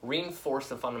reinforce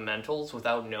the fundamentals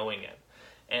without knowing it.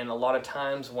 And a lot of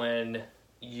times when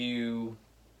you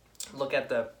look at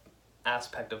the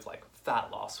aspect of like fat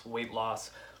loss, weight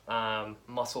loss,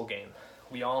 muscle gain,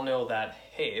 we all know that,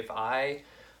 hey, if I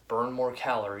burn more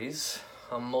calories,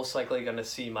 I'm most likely going to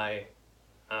see my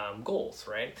goals,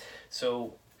 right?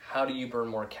 So how do you burn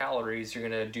more calories? You're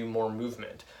going to do more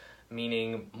movement,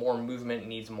 meaning more movement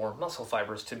needs more muscle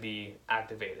fibers to be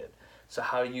activated. So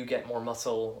how do you get more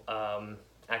muscle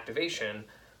activation?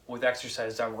 With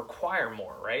exercises that require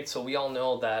more, right? So we all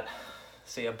know that,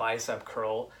 say, a bicep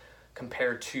curl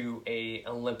compared to a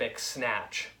Olympic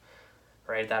snatch,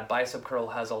 right? That bicep curl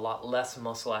has a lot less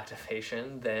muscle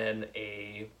activation than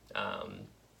a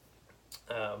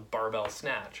barbell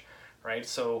snatch, right?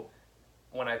 So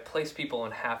when I place people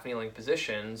in half kneeling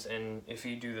positions, and if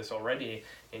you do this already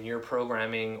in your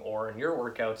programming or in your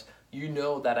workouts, you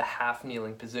know that a half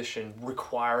kneeling position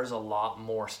requires a lot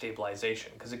more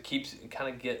stabilization because it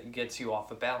kind of gets you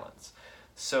off of balance.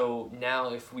 So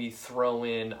now if we throw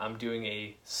in, I'm doing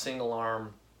a single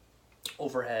arm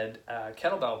overhead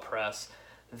kettlebell press,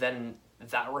 then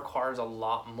that requires a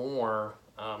lot more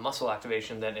muscle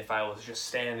activation than if I was just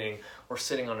standing or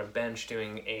sitting on a bench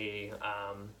doing a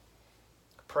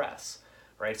press,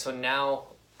 right? So now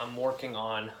I'm working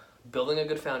on building a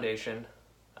good foundation,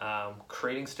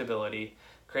 creating stability,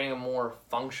 creating a more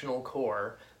functional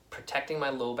core, protecting my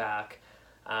low back,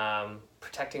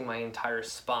 protecting my entire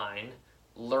spine,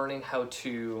 learning how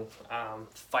to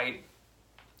fight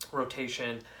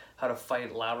rotation, how to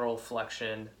fight lateral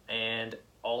flexion, and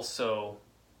also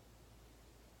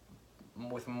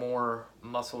with more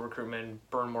muscle recruitment,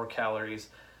 burn more calories,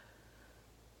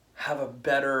 have a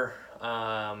better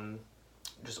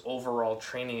just overall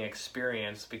training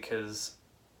experience, because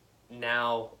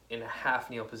now in a half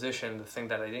kneel position, the thing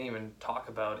that I didn't even talk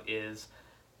about is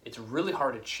it's really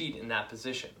hard to cheat in that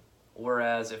position.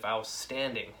 Whereas if I was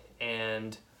standing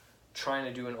and trying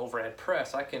to do an overhead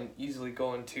press, I can easily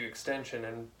go into extension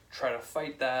and try to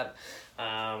fight that.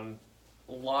 A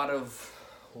lot of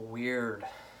weird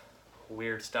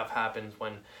stuff happens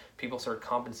when people start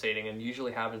compensating, and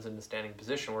usually happens in the standing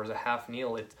position, whereas a half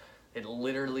kneel, it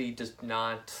literally does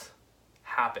not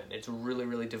happen. It's really,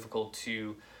 really difficult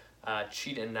to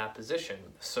cheat in that position.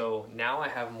 So now I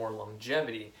have more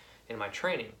longevity in my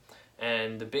training.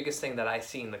 And the biggest thing that I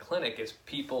see in the clinic is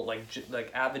people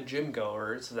like avid gym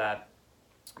goers that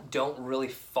don't really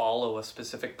follow a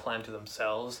specific plan to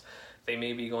themselves. They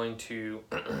may be going to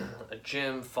a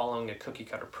gym, following a cookie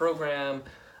cutter program,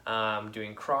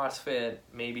 doing CrossFit,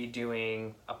 maybe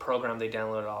doing a program they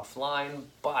downloaded offline,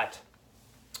 but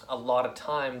a lot of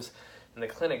times in the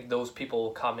clinic, those people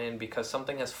will come in because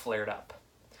something has flared up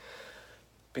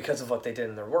because of what they did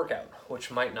in their workout, which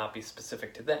might not be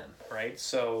specific to them, right?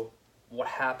 So what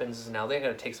happens is now they got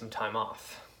to take some time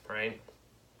off, right?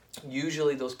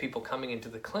 Usually those people coming into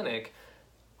the clinic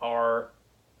are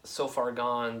so far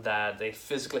gone that they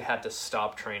physically had to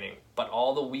stop training. But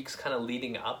all the weeks kind of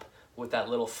leading up with that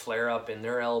little flare up in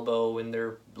their elbow, in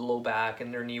their low back,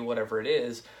 in their knee, whatever it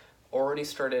is, already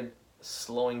started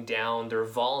slowing down their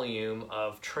volume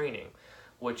of training,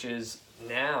 which is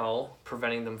now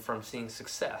preventing them from seeing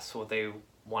success, what they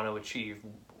want to achieve,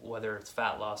 whether it's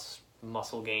fat loss,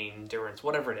 muscle gain, endurance,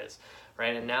 whatever it is,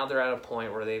 right? And now they're at a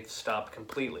point where they've stopped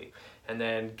completely. And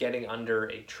then getting under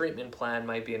a treatment plan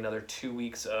might be another 2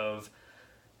 weeks of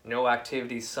no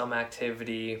activity, some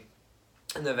activity,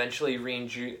 and eventually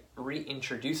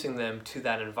reintroducing them to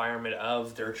that environment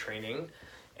of their training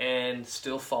and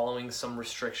still following some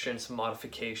restrictions, some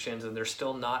modifications, and they're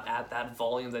still not at that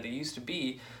volume that it used to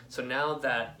be. So now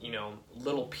that, you know,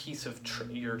 little piece of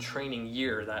your training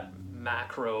year, that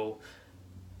macro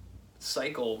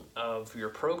cycle of your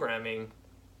programming,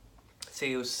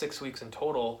 say it was 6 weeks in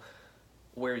total,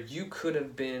 where you could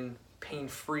have been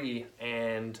pain-free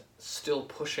and still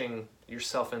pushing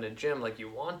yourself in the gym like you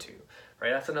want to,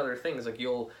 right? That's another thing, is like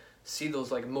you'll see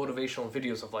those like motivational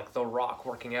videos of like The Rock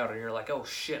working out and you're like, oh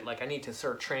shit, like I need to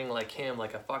start training like him,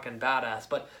 like a fucking badass.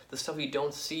 But the stuff you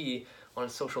don't see on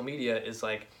social media is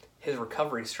like his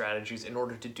recovery strategies in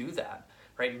order to do that,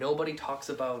 right? Nobody talks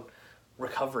about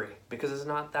recovery because it's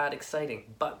not that exciting,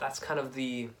 but that's kind of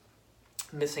the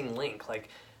missing link. Like,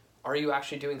 are you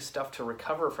actually doing stuff to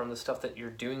recover from the stuff that you're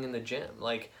doing in the gym?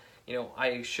 Like, you know,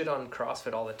 I shit on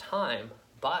CrossFit all the time,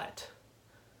 but,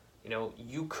 you know,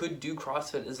 you could do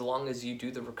CrossFit as long as you do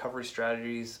the recovery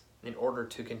strategies in order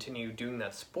to continue doing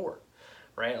that sport,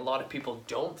 right? A lot of people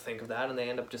don't think of that and they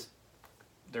end up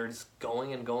they're just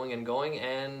going and going and going,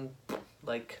 and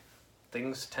like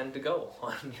things tend to go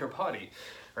on your body,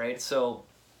 right? So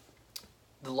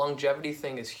the longevity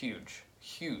thing is huge,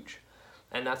 huge.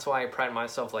 And that's why I pride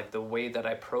myself, like the way that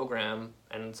I program,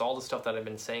 and it's all the stuff that I've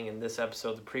been saying in this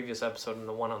episode, the previous episode, and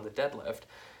the one on the deadlift,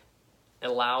 it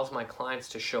allows my clients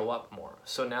to show up more.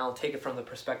 So now I'll take it from the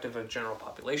perspective of a general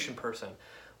population person,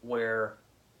 where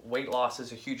weight loss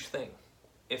is a huge thing.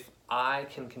 If I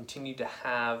can continue to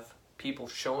have people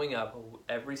showing up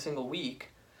every single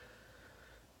week,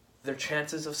 their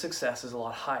chances of success is a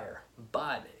lot higher.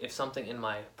 But if something in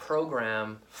my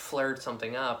program flared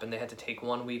something up and they had to take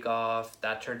 1 week off,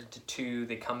 that turned into 2,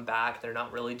 they come back, they're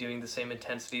not really doing the same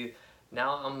intensity,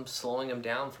 now I'm slowing them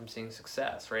down from seeing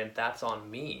success, right? That's on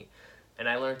me. And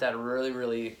I learned that really,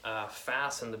 really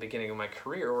fast in the beginning of my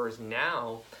career, whereas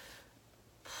now,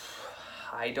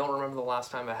 I don't remember the last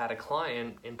time I had a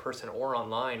client in person or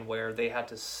online where they had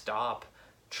to stop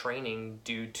training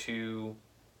due to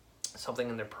something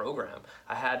in their program.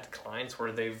 I had clients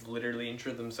where they've literally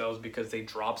injured themselves because they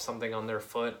dropped something on their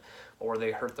foot or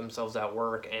they hurt themselves at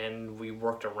work, and we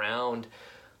worked around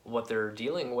what they're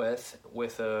dealing with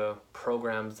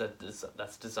programs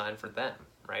that's designed for them,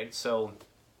 right? So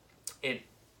it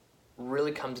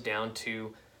really comes down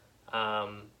to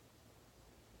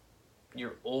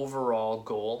your overall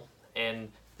goal. And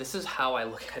this is how I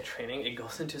look at training. It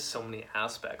goes into so many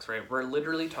aspects, right? We're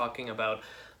literally talking about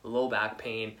low back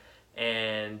pain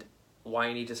and why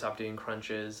you need to stop doing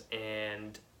crunches,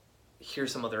 and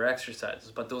here's some other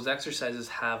exercises. But those exercises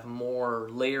have more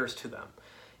layers to them,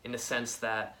 in the sense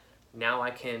that now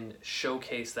I can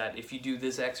showcase that if you do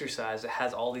this exercise, it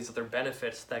has all these other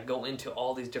benefits that go into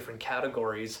all these different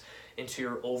categories into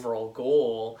your overall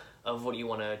goal of what you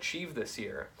want to achieve this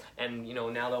year. And, you know,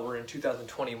 now that we're in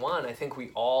 2021, I think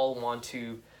we all want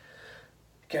to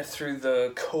get through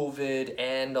the COVID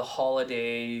and the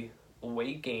holiday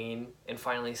weight gain and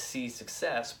finally see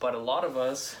success. But a lot of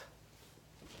us,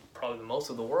 probably most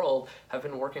of the world, have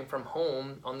been working from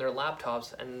home on their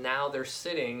laptops, and now they're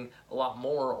sitting a lot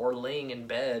more or laying in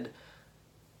bed,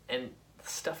 and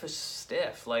stuff is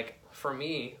stiff. Like, for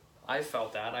me, I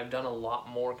felt that. I've done a lot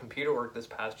more computer work this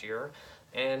past year,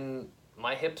 and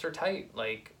my hips are tight.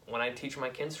 Like, when I teach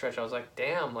my Kinstretch, I was like,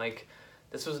 damn, like,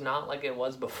 this was not like it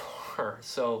was before.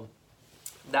 So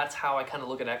that's how I kind of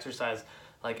look at exercise.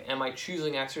 Like, am I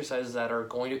choosing exercises that are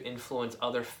going to influence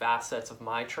other facets of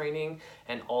my training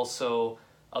and also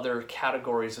other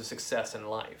categories of success in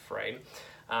life, right?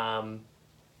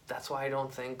 That's why I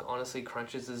don't think, honestly,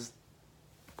 crunches is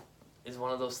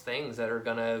one of those things that are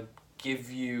going to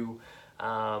give you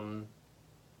the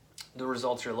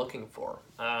results you're looking for.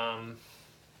 Man,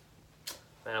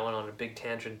 I went on a big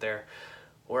tangent there.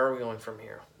 Where are we going from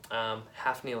here?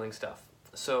 Half kneeling stuff.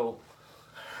 So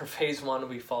for phase 1,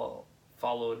 we followed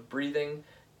breathing,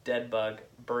 dead bug,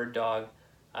 bird dog,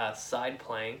 side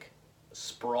plank,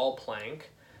 sprawl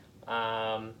plank,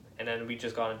 and then we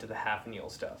just got into the half kneel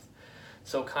stuff.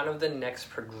 So kind of the next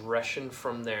progression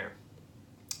from there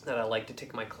that I like to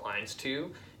take my clients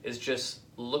to is just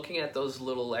looking at those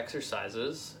little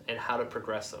exercises and how to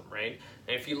progress them, right?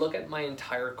 And if you look at my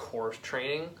entire core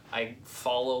training, I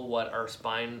follow what our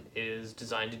spine is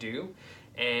designed to do,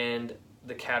 and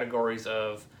the categories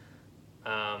of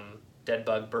dead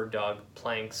bug, bird dog,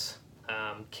 planks,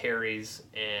 carries,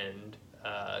 and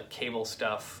cable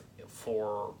stuff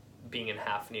for being in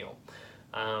half kneel.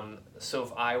 So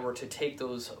if I were to take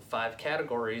those 5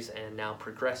 categories and now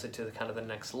progress it to the kind of the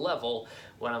next level,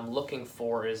 what I'm looking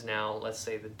for is now, let's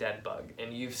say, the dead bug.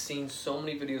 And you've seen so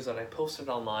many videos that I posted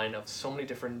online of so many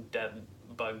different dead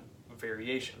bug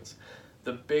variations.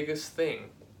 The biggest thing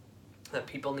that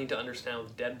people need to understand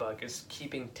with dead bug is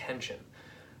keeping tension,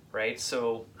 right?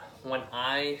 So when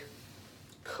I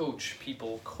coach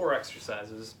people core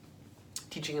exercises,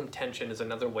 teaching them tension is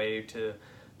another way to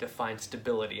define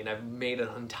stability, and I've made an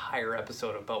entire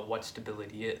episode about what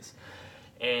stability is.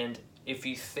 And if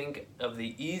you think of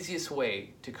the easiest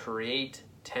way to create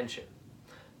tension,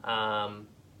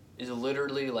 is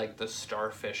literally like the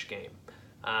starfish game.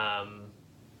 I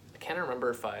can't remember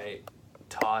if I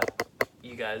taught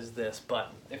you guys this,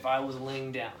 but if I was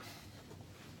laying down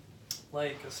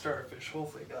like a starfish,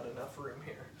 hopefully I got enough room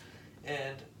here,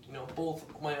 and both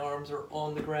my arms are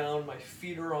on the ground, my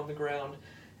feet are on the ground,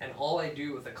 and all I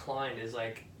do with a client is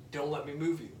like, don't let me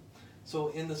move you. So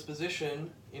in this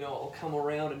position, I'll come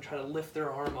around and try to lift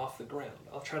their arm off the ground.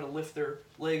 I'll try to lift their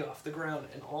leg off the ground,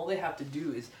 and all they have to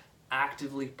do is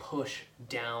actively push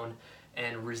down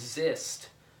and resist.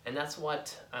 And that's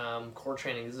what core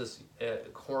training is.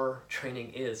 Core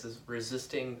training is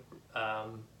resisting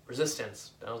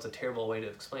resistance. That was a terrible way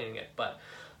of explaining it, but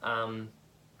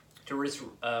to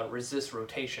resist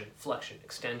rotation, flexion,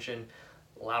 extension,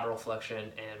 lateral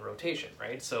flexion, and rotation,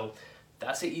 right? So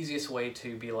that's the easiest way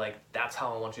to be like, that's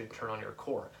how I want you to turn on your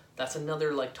core. That's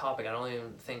another topic. I don't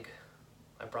even think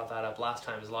I brought that up last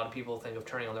time, is a lot of people think of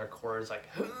turning on their core as like,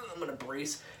 I'm gonna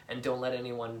brace and don't let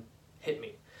anyone hit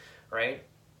me, right?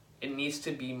 It needs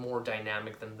to be more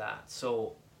dynamic than that.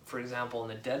 So for example, in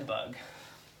the dead bug,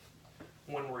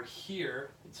 when we're here,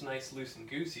 it's nice, loose, and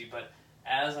goosey, but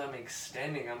as I'm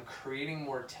extending, I'm creating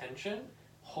more tension,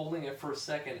 holding it for a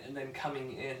second, and then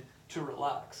coming in to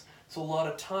relax. So a lot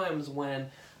of times when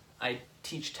I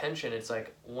teach tension, it's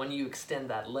like, when you extend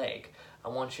that leg, I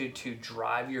want you to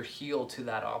drive your heel to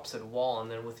that opposite wall,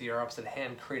 and then with your opposite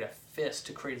hand, create a fist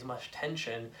to create as much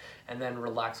tension, and then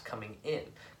relax coming in.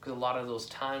 Because a lot of those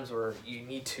times where you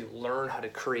need to learn how to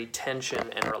create tension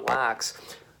and relax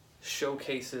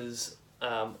showcases,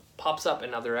 pops up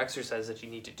in other exercises that you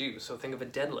need to do. So think of a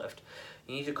deadlift.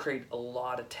 You need to create a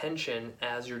lot of tension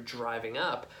as you're driving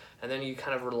up, and then you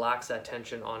kind of relax that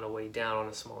tension on the way down on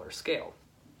a smaller scale.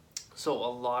 So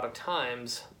a lot of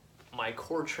times my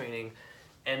core training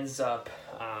ends up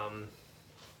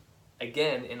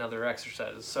again in other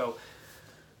exercises. So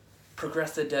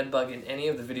progress the dead bug in any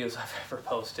of the videos I've ever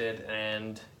posted,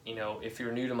 and if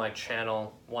you're new to my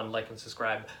channel, like and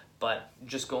subscribe, but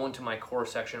just go into my core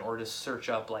section or just search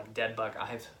up like dead bug. I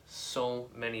have so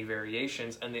many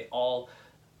variations, and they all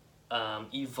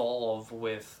evolve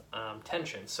with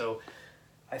tension. So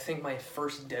I think my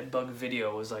first dead bug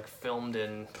video was filmed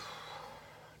in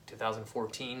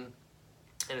 2014,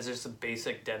 and it's just a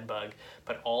basic dead bug,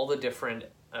 but all the different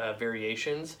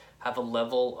variations have a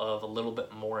level of a little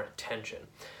bit more tension.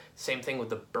 Same thing with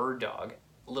the bird dog,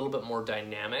 a little bit more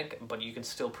dynamic, but you can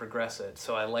still progress it.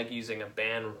 So I like using a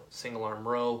band single arm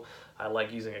row. I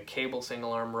like using a cable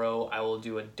single arm row. I will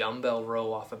do a dumbbell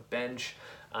row off a bench,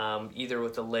 either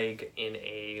with the leg in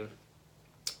a,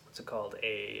 what's it called,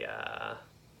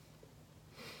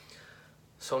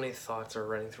 so many thoughts are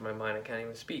running through my mind, I can't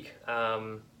even speak.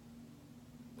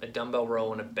 A dumbbell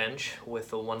row on a bench with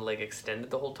the one leg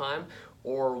extended the whole time,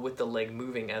 or with the leg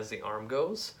moving as the arm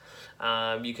goes.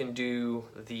 You can do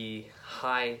the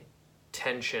high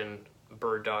tension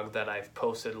bird dog that I've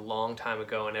posted a long time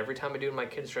ago, and every time I do it in my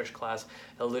kid stretch class,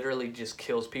 it literally just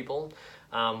kills people.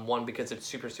 One, because it's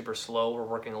super, super slow. We're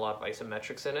working a lot of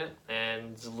isometrics in it,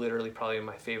 and it's literally probably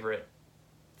my favorite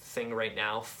thing right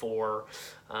now for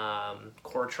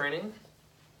core training.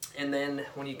 And then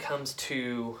when it comes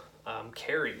to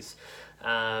carries,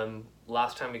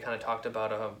 last time we kind of talked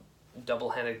about a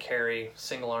double-handed carry,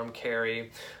 single arm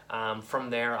carry. From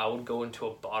there I would go into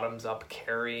a bottoms up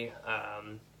carry.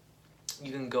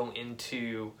 You can go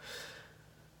into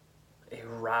a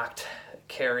racked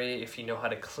carry if you know how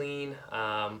to clean.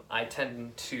 I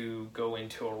tend to go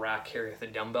into a rack carry with a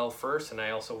dumbbell first, and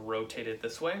I also rotate it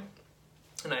this way,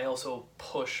 and I also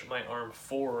push my arm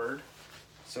forward.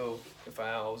 So if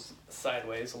I was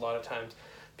sideways, a lot of times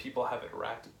people have it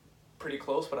racked pretty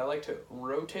close, but I like to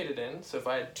rotate it in. So if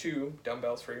I had 2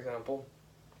 dumbbells, for example,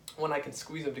 when I can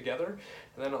squeeze them together,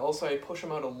 and then also I push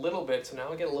them out a little bit, so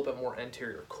now I get a little bit more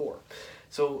anterior core.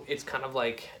 So it's kind of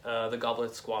like the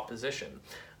goblet squat position.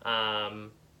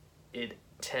 It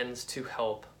tends to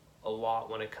help a lot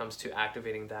when it comes to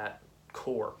activating that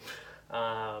core.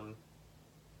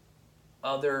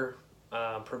 Other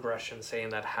progression, say in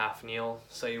that half kneel,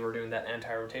 say you were doing that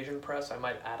anti-rotation press, I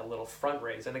might add a little front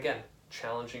raise, and again,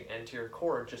 challenging anterior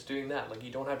core, just doing that. Like,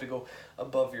 you don't have to go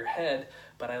above your head,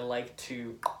 but I like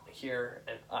to here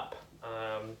and up.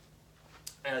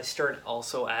 And I start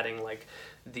also adding like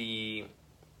the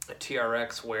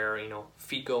TRX, where, you know,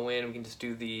 feet go in, we can just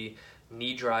do the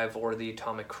knee drive or the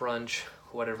atomic crunch,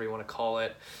 whatever you want to call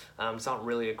it. It's not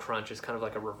really a crunch, it's kind of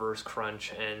like a reverse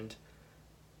crunch, and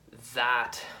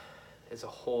that is a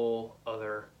whole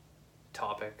other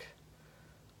topic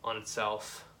on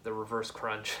itself, the reverse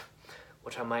crunch,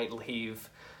 which I might leave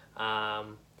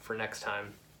for next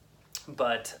time.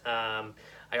 But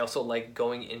I also like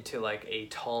going into like a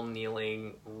tall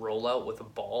kneeling rollout with a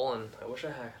ball, and I wish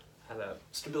I had a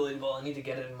stability ball. I need to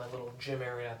get it in my little gym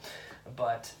area.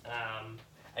 But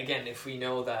again, if we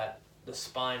know that the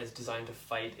spine is designed to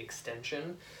fight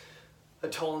extension, a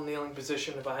tall kneeling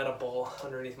position, if I had a ball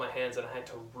underneath my hands and I had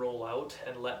to roll out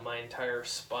and let my entire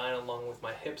spine along with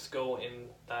my hips go in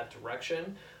that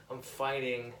direction, I'm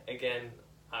fighting again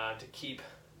to keep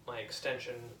my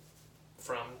extension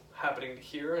from happening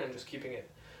here and just keeping it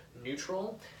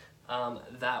neutral.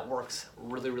 That works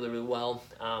really, really, really well.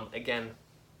 Again,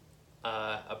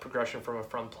 a progression from a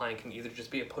front plank can either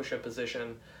just be a push-up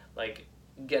position, like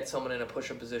get someone in a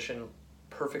push-up position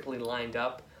perfectly lined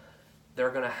up.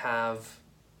 They're gonna have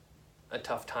a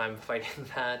tough time fighting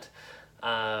that.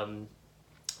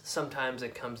 Sometimes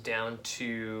it comes down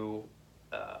to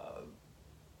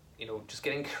you know, just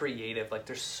getting creative. Like,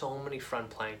 there's so many front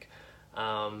plank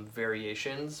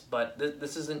variations, but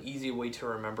this is an easy way to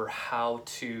remember how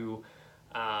to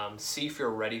see if you're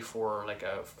ready for like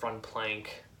a front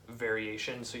plank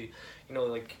variation. So you know,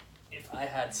 like if I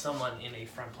had someone in a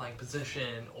front plank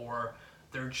position, or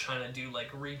they're trying to do like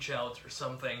reach outs or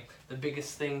something, the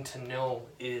biggest thing to know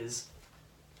is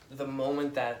the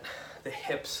moment that the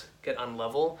hips get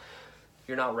unlevel,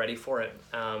 you're not ready for it.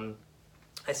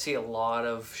 I see a lot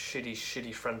of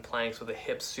shitty front planks with the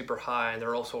hips super high, and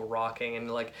they're also rocking, and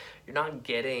like, you're not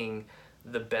getting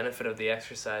the benefit of the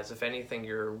exercise. If anything,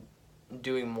 you're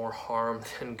doing more harm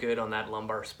than good on that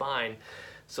lumbar spine.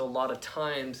 So a lot of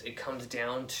times it comes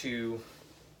down to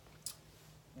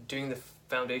doing the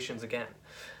foundations again.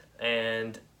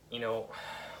 And you know,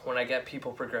 when I get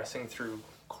people progressing through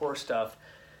core stuff,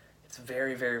 it's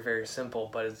very, very, very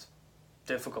simple, but it's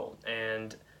difficult.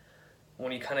 And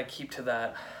when you kind of keep to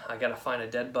that, I gotta find a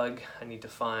dead bug, I need to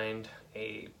find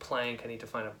a plank, I need to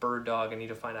find a bird dog, I need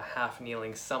to find a half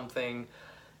kneeling something,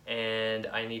 and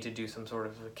I need to do some sort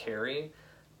of a carry.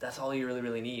 That's all you really,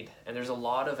 really need. And there's a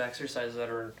lot of exercises that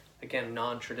are, again,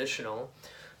 non-traditional,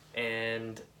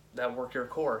 and that work your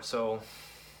core. So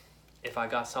if I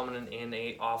got someone in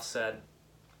a offset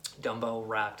dumbbell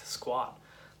racked squat,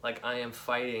 like, I am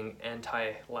fighting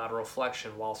anti-lateral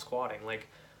flexion while squatting, like,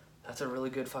 that's a really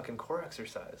good fucking core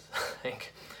exercise.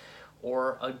 Like,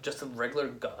 or just a regular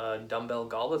dumbbell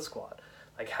goblet squat,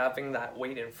 like having that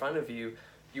weight in front of you,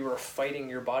 you are fighting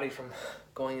your body from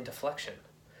going into flexion.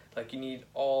 Like, you need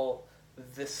all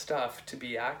this stuff to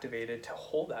be activated to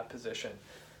hold that position.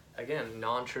 Again,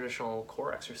 non-traditional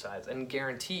core exercise, and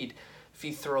guaranteed, if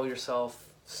you throw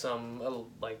yourself some little,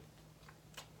 like,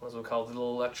 what's it called,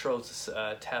 little electrodes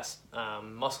test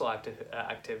muscle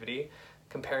activity,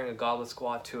 comparing a goblet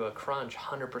squat to a crunch,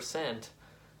 100%,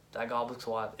 that goblet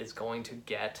squat is going to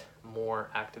get more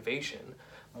activation,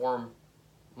 more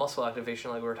muscle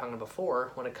activation, like we were talking about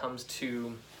before, when it comes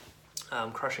to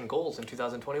crushing goals in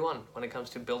 2021, when it comes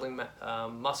to building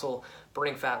muscle,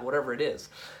 burning fat, whatever it is.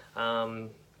 Where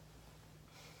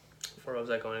was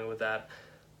I going with that?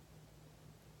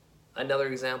 Another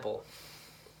example,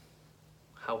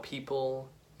 how people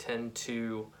tend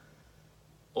to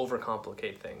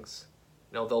overcomplicate things.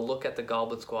 You know, they'll look at the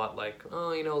goblet squat like,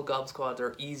 oh, you know, goblet squats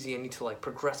are easy, I need to like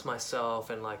progress myself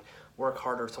and like work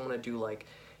harder, so I'm gonna do like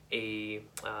a,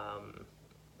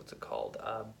 what's it called,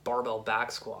 a barbell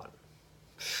back squat.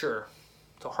 Sure,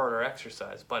 it's a harder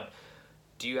exercise, but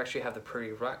do you actually have the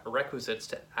prerequisites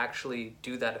to actually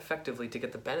do that effectively to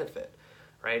get the benefit,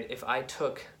 right? If I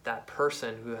took that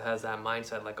person who has that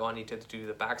mindset, like, oh, I need to do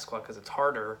the back squat because it's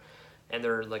harder, and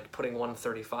they're like putting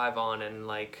 135 on and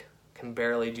like can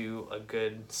barely do a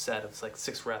good set of like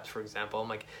 6 reps, for example, I'm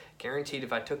like, guaranteed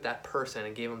if I took that person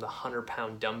and gave them the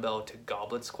 100-pound dumbbell to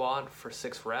goblet squat for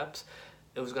 6 reps,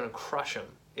 it was going to crush them.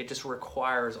 It just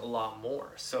requires a lot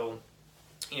more. So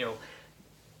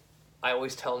I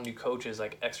always tell new coaches,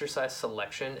 like, exercise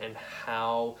selection and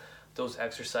how those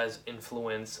exercises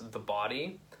influence the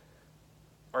body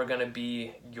are going to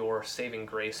be your saving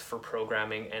grace for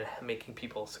programming and making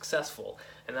people successful.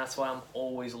 And that's what I'm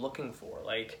always looking for.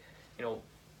 Like,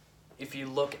 if you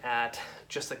look at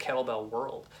just the kettlebell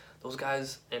world, those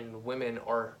guys and women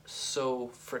are so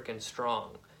freaking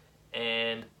strong,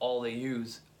 and all they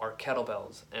use are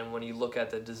kettlebells. And when you look at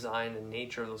the design and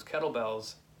nature of those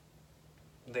kettlebells,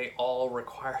 they all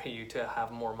require you to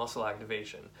have more muscle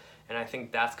activation. And I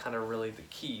think that's kind of really the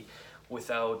key,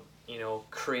 without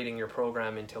creating your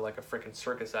program into like a freaking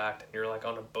circus act, and you're like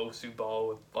on a BOSU ball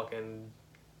with fucking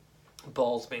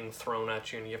balls being thrown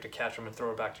at you and you have to catch them and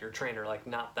throw it back to your trainer. Like,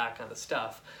 not that kind of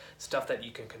stuff that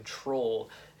you can control,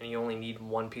 and you only need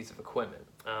one piece of equipment.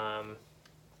 I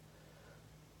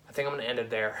think I'm going to end it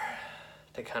there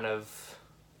to kind of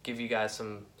give you guys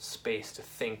some space to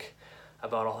think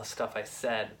about all the stuff I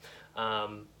said.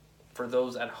 For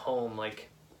those at home, like,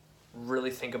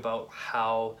 really think about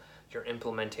how you're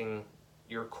implementing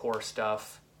your core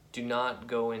stuff. Do not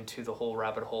go into the whole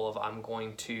rabbit hole of, I'm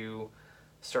going to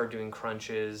start doing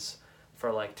crunches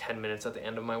for like 10 minutes at the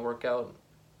end of my workout.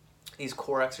 These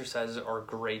core exercises are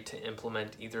great to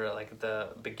implement either at like the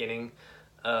beginning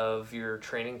of your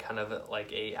training, kind of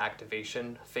like a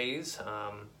activation phase.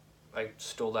 I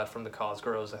stole that from the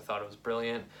Cosgrows. I thought it was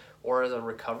brilliant. Or as a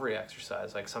recovery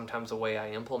exercise. Like, sometimes the way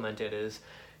I implement it is,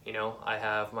 I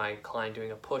have my client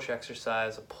doing a push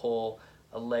exercise, a pull,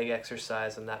 a leg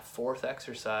exercise, and that fourth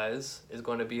exercise is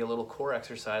going to be a little core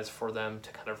exercise for them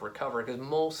to kind of recover, because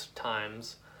most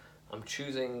times I'm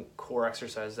choosing core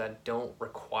exercises that don't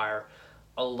require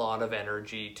a lot of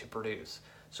energy to produce.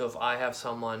 So if I have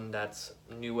someone that's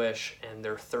newish and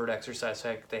their third exercise,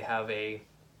 like they have a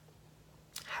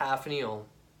half kneel,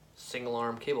 single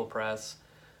arm cable press,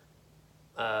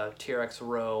 TRX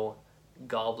row,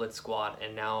 goblet squat,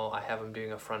 and now I have them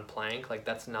doing a front plank, like,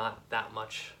 that's not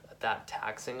that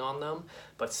taxing on them,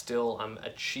 but still I'm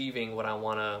achieving what I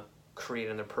want to create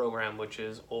in the program, which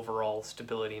is overall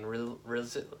stability and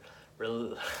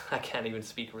I can't even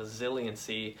speak,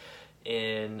 resiliency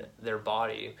in their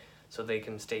body, so they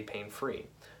can stay pain-free.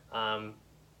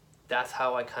 That's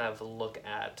how I kind of look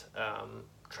at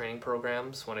training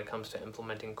programs when it comes to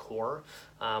implementing core.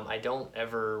 I don't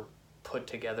ever put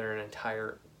together an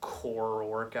entire core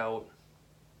workout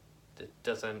that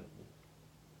doesn't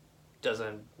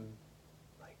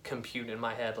like compute in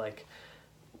my head. Like,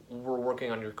 we're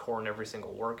working on your core in every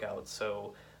single workout,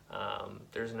 so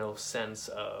there's no sense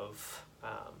of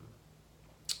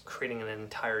creating an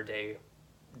entire day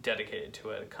dedicated to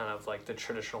it, kind of like the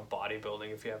traditional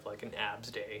bodybuilding if you have like an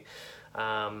abs day.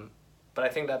 But I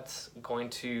think that's going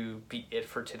to be it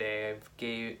for today. I've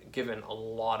given a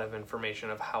lot of information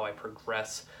of how I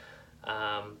progress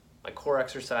my core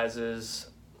exercises,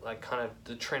 like kind of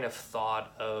the train of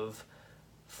thought of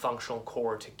functional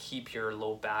core to keep your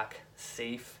low back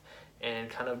safe, and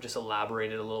kind of just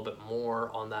elaborated a little bit more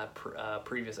on that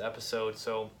previous episode.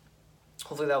 So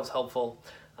hopefully that was helpful.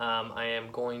 I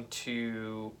am going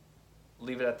to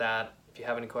leave it at that. If you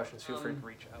have any questions, feel free to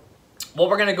reach out. What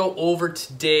we're going to go over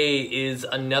today is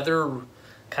another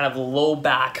kind of low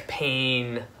back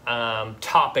pain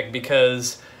topic,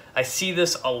 because I see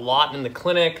this a lot in the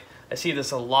clinic. I see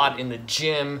this a lot in the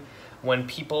gym when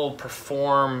people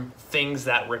perform things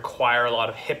that require a lot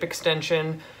of hip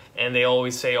extension, and they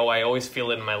always say, oh, I always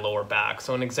feel it in my lower back.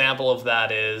 So an example of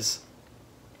that is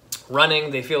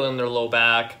running, they feel it in their low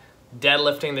back.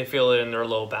 Deadlifting, they feel it in their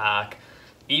low back.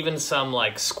 Even some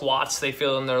like squats, they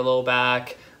feel in their low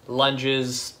back.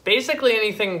 Lunges, basically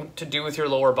anything to do with your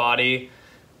lower body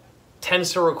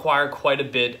tends to require quite a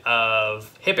bit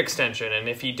of hip extension. And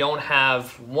if you don't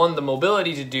have, one, the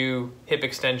mobility to do hip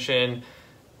extension,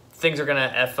 things are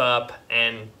gonna F up.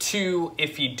 And two,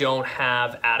 if you don't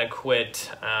have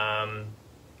adequate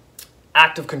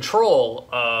active control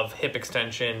of hip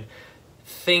extension,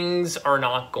 things are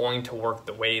not going to work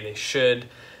the way they should.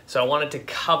 So I wanted to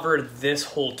cover this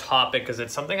whole topic because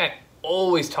it's something I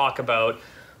always talk about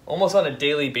almost on a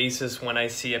daily basis when I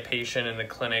see a patient in the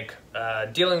clinic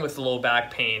dealing with low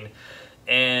back pain.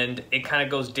 And it kind of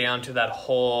goes down to that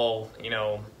whole,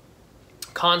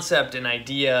 concept and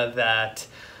idea that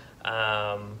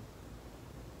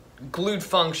glute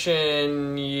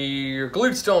function, your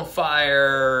glutes don't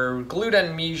fire, glute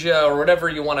amnesia, or whatever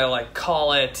you want to like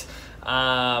call it.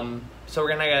 So we're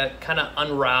gonna kind of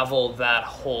unravel that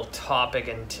whole topic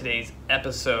in today's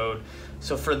episode.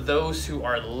 So for those who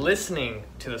are listening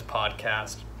to this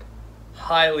podcast,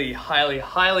 highly, highly,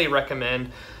 highly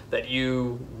recommend that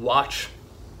you watch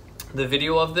the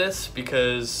video of this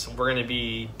because we're going to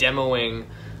be demoing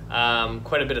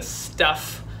quite a bit of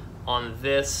stuff on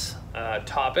this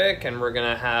topic, and we're going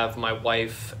to have my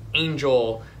wife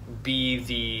Angel be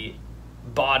the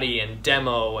body and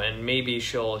demo, and maybe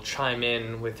she'll chime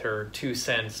in with her 2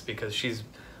 cents because she's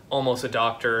almost a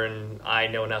doctor and I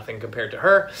know nothing compared to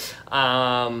her.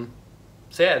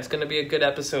 So yeah, it's going to be a good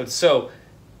episode. So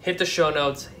hit the show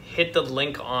notes, hit the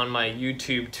link on my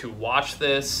YouTube to watch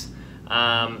this.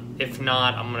 If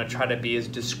not, I'm going to try to be as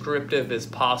descriptive as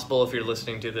possible if you're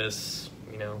listening to this,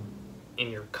 you know, in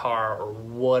your car or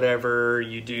whatever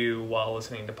you do while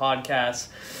listening to podcasts.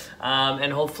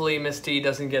 And hopefully Misty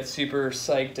doesn't get super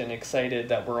psyched and excited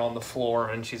that we're on the floor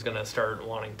and she's going to start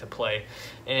wanting to play.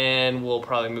 And we'll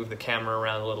probably move the camera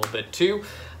around a little bit too.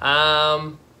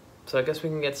 So I guess we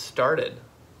can get started.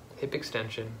 Hip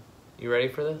extension. You ready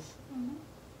for this?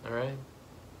 Mm-hmm. All right.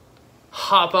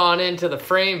 Hop on into the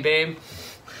frame, babe.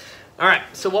 All right,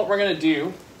 so what we're going to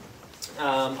do,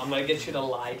 I'm going to get you to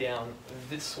lie down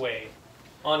this way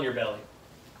on your belly.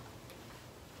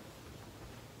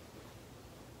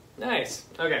 Nice.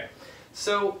 Okay.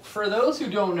 So for those who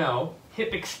don't know,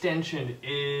 hip extension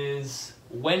is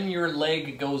when your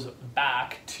leg goes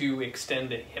back to extend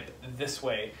the hip this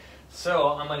way. So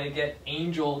I'm going to get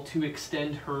Angel to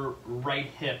extend her right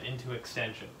hip into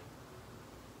extension.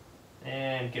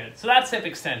 And good. So that's hip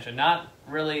extension. Not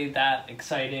really that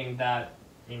exciting, that,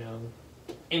 you know,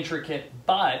 intricate,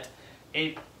 but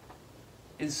it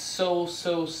is so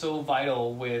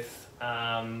vital with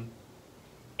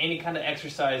any kind of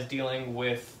exercise dealing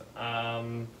with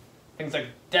things like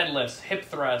deadlifts, hip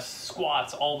thrusts,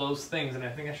 squats, all those things. And I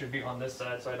think I should be on this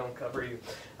side so I don't cover you.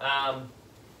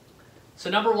 So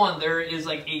number one, there is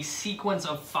like a sequence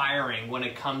of firing when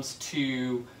it comes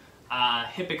to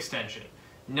hip extension.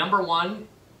 Number one,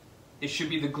 it should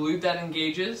be the glute that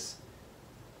engages.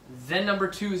 Then number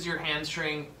two is your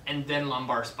hamstring, and then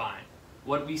lumbar spine.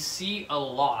 What we see a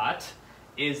lot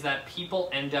is that people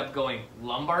end up going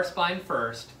lumbar spine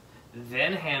first,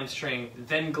 then hamstring,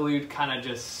 then glute kind of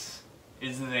just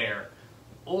is there.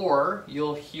 Or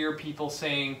you'll hear people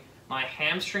saying, my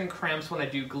hamstring cramps when I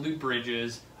do glute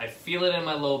bridges, I feel it in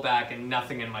my low back and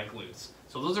nothing in my glutes.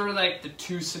 So those are like the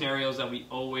two scenarios that we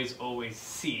always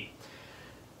see.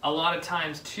 A lot of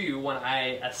times too, when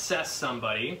I assess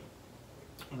somebody,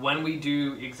 when we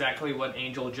do exactly what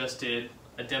Angel just did,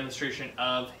 a demonstration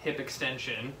of hip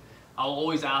extension, I'll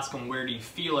always ask them, where do you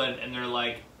feel it? And they're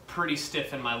like, pretty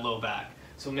stiff in my low back.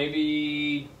 So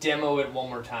maybe demo it one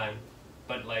more time,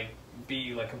 but like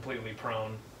be like completely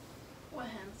prone. What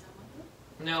hands down with it?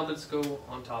 No, let's go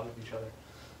on top of each other.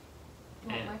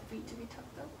 You want my feet to be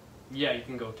tucked up? Yeah, you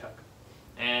can go tuck.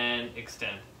 And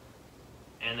extend.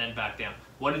 And then back down.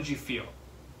 What did you feel?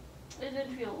 It did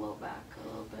feel low back a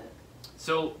little bit.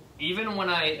 So even when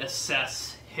I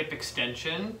assess hip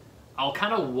extension, I'll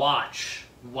kind of watch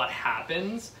what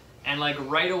happens, and like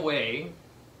right away,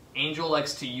 Angel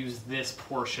likes to use this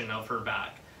portion of her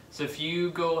back. So if you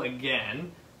go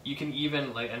again, you can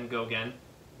even like, and go again.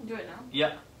 Do it now?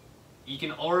 Yeah. You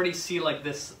can already see like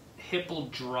this hip will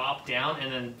drop down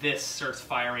and then this starts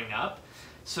firing up.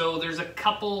 So there's a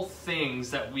couple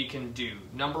things that we can do.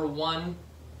 Number one,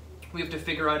 we have to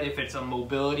figure out if it's a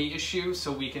mobility issue,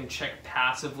 so we can check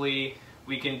passively.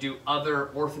 We can do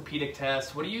other orthopedic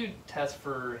tests. What do you test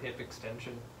for hip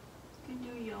extension? You can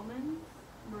do Yeoman,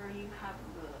 where you have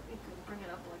you can bring it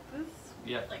up like this.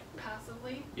 Yeah. Like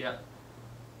passively. Yeah.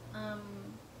 And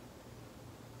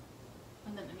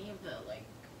then any of the like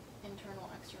internal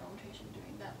external rotation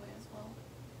doing that way as well.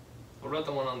 What about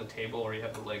the one on the table where you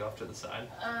have the leg off to the side?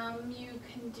 You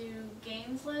can do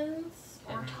Gainsland's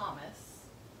or Thomas.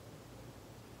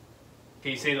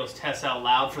 Can you say those tests out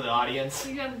loud for the audience?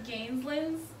 You have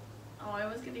Gainsland's. Oh, I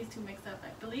always get these two mixed up. I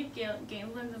believe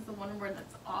Gainsland's is the one where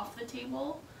that's off the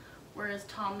table, whereas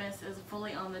Thomas is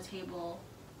fully on the table.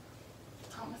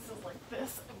 Thomas is like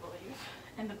this, I believe,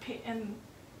 and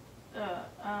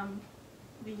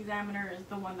the examiner is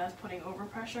the one that's putting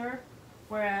overpressure,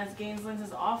 whereas Gainsland's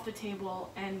is off the table,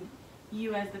 and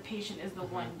you as the patient is the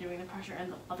one doing the pressure,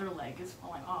 and the other leg is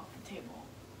falling off the table.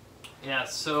 Yeah,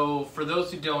 so for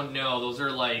those who don't know, those are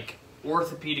like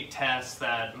orthopedic tests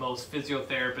that most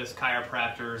physiotherapists,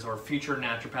 chiropractors, or future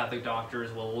naturopathic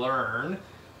doctors will learn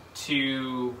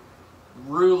to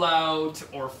rule out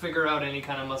or figure out any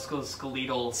kind of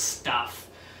musculoskeletal stuff.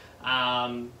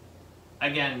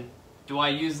 Again, do I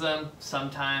use them?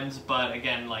 Sometimes, but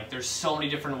again, like there's so many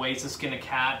different ways to skin a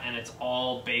cat, and it's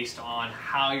all based on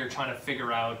how you're trying to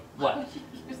figure out what. Why would you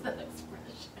use that expression?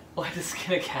 Why to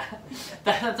skin a cat?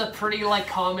 That's a pretty like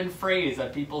common phrase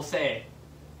that people say.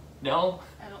 No?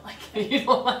 I don't like it. You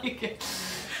don't like it?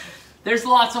 There's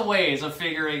lots of ways of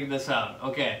figuring this out.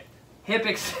 Okay, hip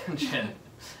extension.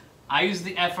 I use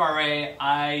the FRA.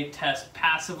 I test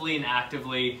passively and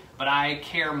actively, but I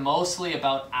care mostly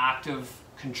about active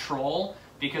control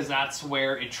because that's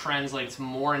where it translates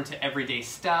more into everyday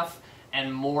stuff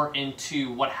and more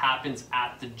into what happens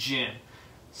at the gym.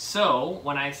 So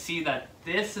when I see that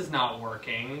this is not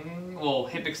working, well,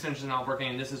 hip extension is not working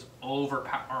and this is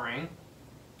overpowering,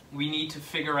 we need to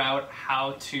figure out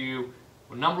how to,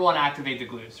 well, number one, activate the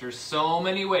glutes. There's so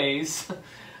many ways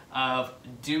of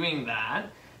doing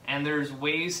that, and there's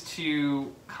ways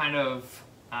to kind of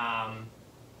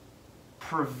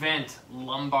prevent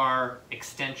lumbar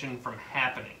extension from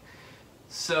happening.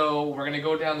 So we're going to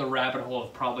go down the rabbit hole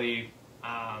of probably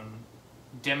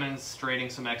demonstrating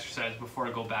some exercise before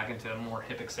I go back into more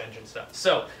hip extension stuff.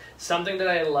 So something that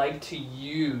I like to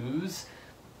use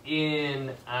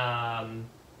in my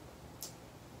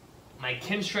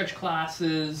Kinstretch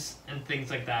classes and things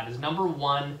like that is number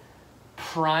one,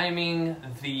 priming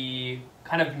the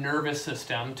kind of nervous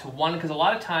system to one, because a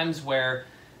lot of times where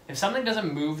if something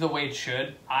doesn't move the way it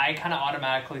should, I kind of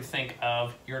automatically think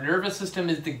of your nervous system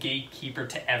is the gatekeeper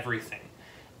to everything.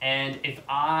 And if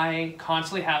I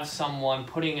constantly have someone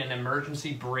putting an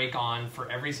emergency brake on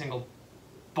for every single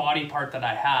body part that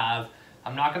I have,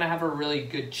 I'm not going to have a really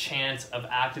good chance of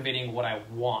activating what I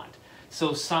want.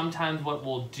 So sometimes what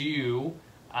we'll do,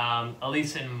 at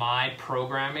least in my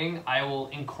programming, I will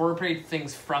incorporate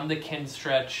things from the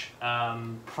Kinstretch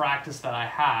practice that I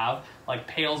have, like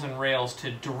pails and rails,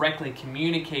 to directly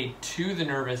communicate to the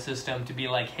nervous system to be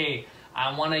like, hey,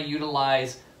 I want to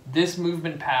utilize this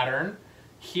movement pattern.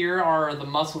 Here are the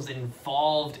muscles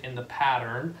involved in the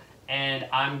pattern, and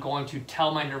I'm going to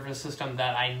tell my nervous system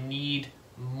that I need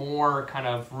more kind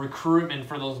of recruitment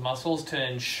for those muscles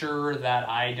to ensure that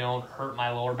I don't hurt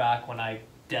my lower back when I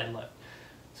deadlift.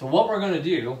 So what we're going to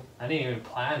do, I didn't even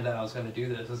plan that I was going to do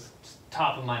this, it's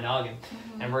top of my noggin,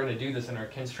 and we're going to do this in our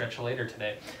Kinstretch later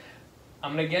today.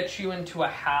 I'm going to get you into a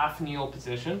half kneel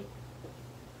position.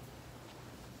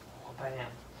 Hope I am.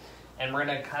 And we're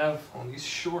going to kind of, oh, these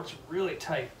shorts are really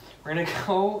tight. We're going to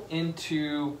go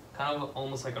into kind of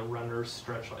almost like a runner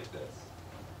stretch like this,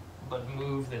 but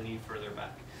move the knee further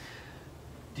back.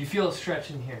 Do you feel a stretch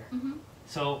in here? Mm-hmm.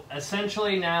 So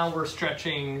essentially now we're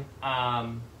stretching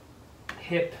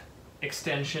hip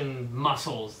extension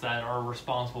muscles that are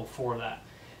responsible for that.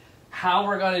 How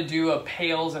we're going to do a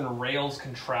pails and rails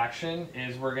contraction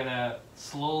is we're going to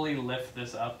slowly lift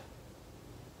this up.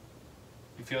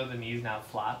 You feel the knees now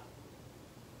flat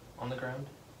on the ground?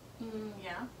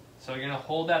 Yeah. So you're going to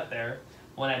hold that there.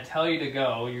 When I tell you to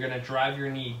go, you're going to drive your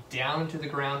knee down to the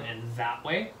ground and that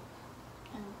way.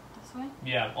 And this way?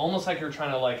 Yeah, almost like you're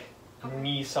trying to like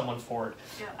knee someone forward.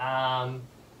 Yeah.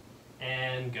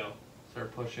 And go.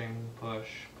 Start pushing, push,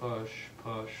 push,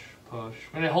 push, push.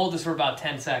 We're going to hold this for about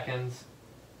 10 seconds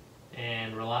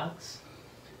and relax.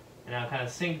 And now kind of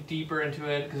sink deeper into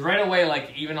it. Because right away,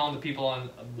 like even all the people on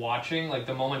watching, like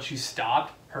the moment she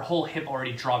stopped, her whole hip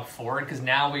already dropped forward because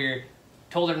now we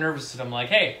told her nervous system like,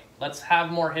 hey, let's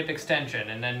have more hip extension.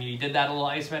 And then you did that little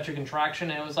isometric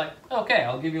contraction and it was like, okay,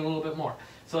 I'll give you a little bit more.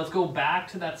 So let's go back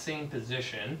to that same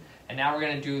position. And now we're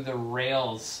going to do the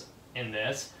rails in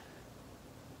this.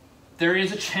 There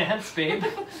is a chance, babe,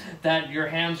 that your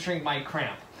hamstring might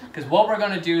cramp. Because what we're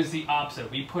going to do is the opposite.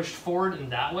 We pushed forward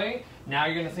in that way. Now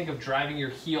you're going to think of driving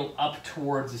your heel up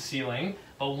towards the ceiling.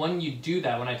 But when you do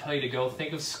that, when I tell you to go,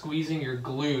 think of squeezing your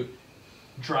glute,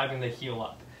 driving the heel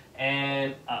up.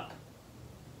 And up.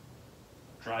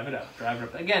 Drive it up, drive it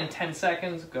up. Again, 10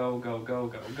 seconds. Go, go, go,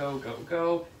 go, go, go,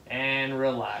 go. And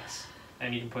relax.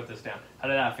 And you can put this down. How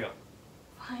did that feel?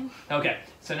 Fine. Okay,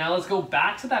 so now let's go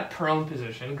back to that prone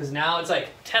position, because now it's like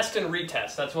test and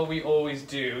retest. That's what we always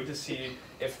do to see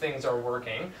if things are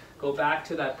working. Go back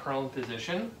to that prone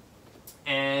position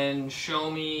and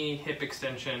show me hip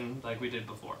extension like we did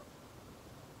before.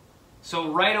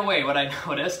 So right away what I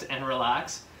noticed, and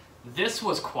relax, this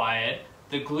was quiet,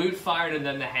 the glute fired and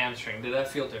then the hamstring. Did that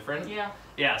feel different? Yeah.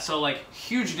 Yeah, so like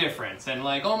huge difference and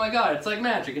like, oh my god, it's like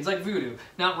magic, it's like voodoo.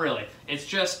 Not really. It's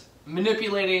just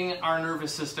manipulating our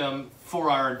nervous system for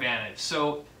our advantage.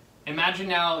 So imagine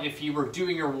now if you were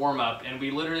doing your warm-up and we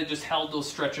literally just held those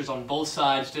stretches on both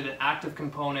sides, did an active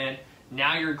component,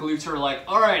 now your glutes are like,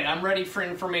 all right, I'm ready for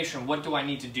information, what do I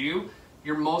need to do?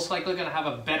 You're most likely going to have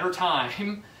a better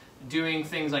time doing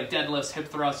things like deadlifts, hip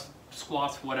thrusts,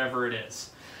 squats, whatever it is.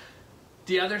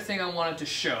 The other thing I wanted to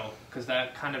show, because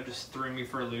that kind of just threw me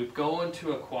for a loop, go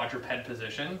into a quadruped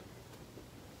position.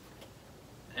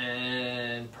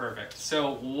 And perfect.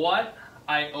 So what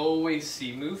I always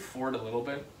see, move forward a little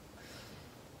bit.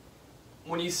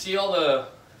 when you see all the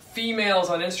females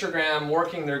on Instagram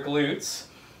working their glutes,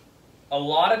 a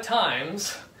lot of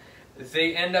times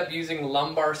they end up using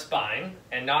lumbar spine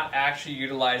and not actually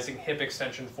utilizing hip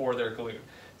extension for their glute.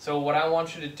 So what I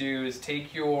want you to do is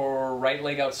take your right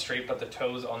leg out straight but the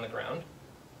toes on the ground.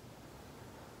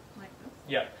 Like this?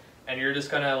 Yeah. And you're just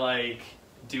gonna like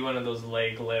do one of those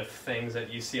leg lift things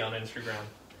that you see on Instagram.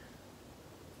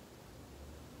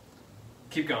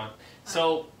 Keep going.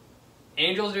 So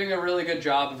Angel's doing a really good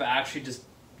job of actually just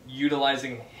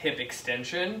utilizing hip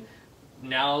extension.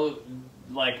 Now,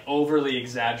 like, overly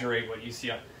exaggerate what you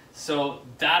see on. So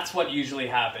that's what usually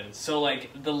happens. So like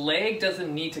the leg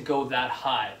doesn't need to go that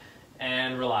high,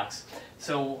 and relax.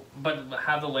 So, but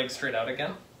have the leg straight out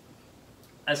again.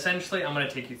 Essentially, I'm gonna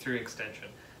take you through extension.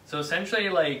 So essentially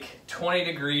like 20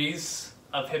 degrees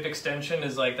of hip extension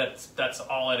is like, that's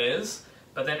all it is.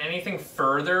 But then anything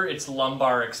further, it's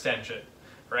lumbar extension,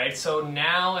 right? So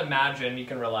now imagine, you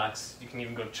can relax, you can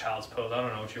even go to child's pose, I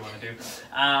don't know what you want to do.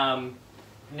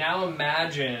 Now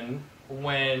imagine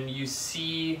when you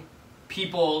see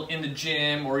people in the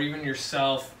gym or even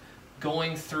yourself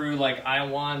going through like, I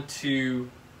want to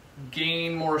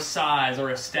gain more size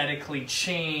or aesthetically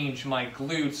change my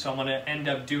glutes, so I'm going to end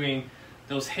up doing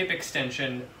those hip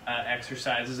extension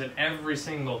exercises, and every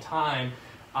single time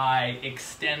I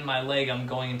extend my leg, I'm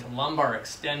going into lumbar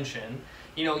extension.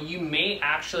 You know, you may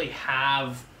actually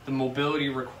have the mobility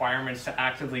requirements to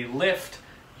actively lift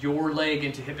your leg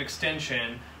into hip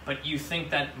extension, but you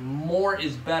think that more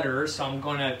is better, so I'm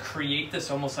going to create this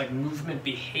almost like movement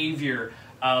behavior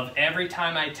of every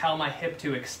time I tell my hip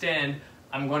to extend,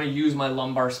 I'm going to use my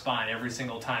lumbar spine every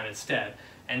single time instead.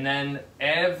 And then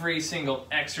every single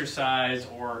exercise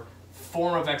or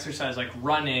form of exercise like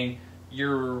running,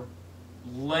 your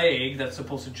leg that's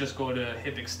supposed to just go to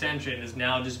hip extension is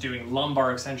now just doing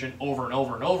lumbar extension over and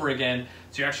over and over again.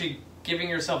 So you're actually giving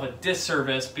yourself a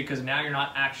disservice because now you're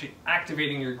not actually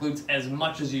activating your glutes as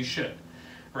much as you should,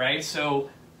 right?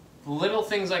 So little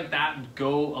things like that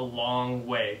go a long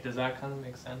way. Does that kind of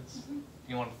make sense? Mm-hmm.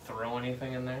 You want to throw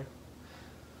anything in there?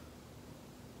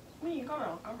 I mean, you got it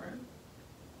all covered.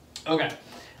 Okay.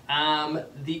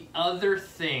 The other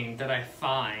thing that I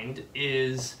find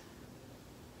is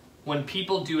when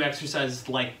people do exercises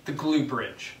like the glute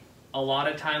bridge, a lot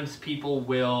of times people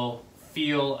will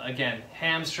feel, again,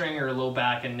 hamstring or low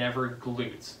back and never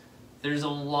glutes. There's a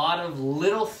lot of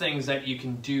little things that you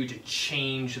can do to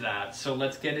change that. So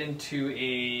let's get into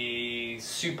a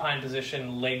supine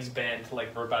position, legs bent,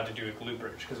 like we're about to do a glute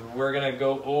bridge, because we're gonna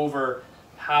go over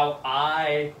how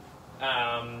I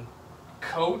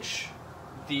coach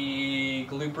the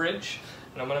glute bridge.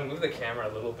 And I'm gonna move the camera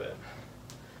a little bit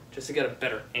just to get a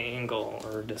better angle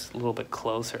or just a little bit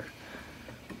closer.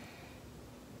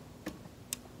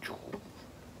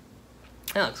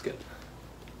 That looks good.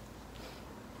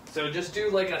 So just do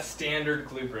like a standard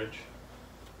glute bridge.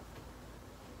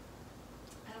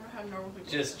 I don't know how normal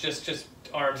people Just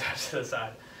arms out to the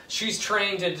side. She's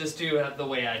trained to just do it the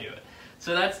way I do it.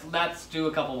 So let's do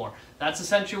a couple more. That's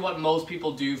essentially what most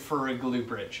people do for a glute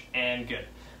bridge, and good.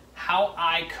 How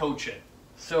I coach it.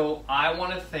 So I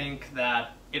want to think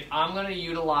that if I'm going to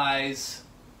utilize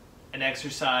an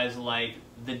exercise like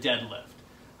the deadlift,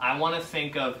 I want to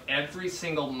think of every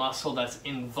single muscle that's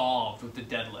involved with the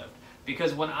deadlift.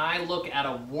 Because when I look at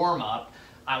a warm-up,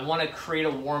 I want to create a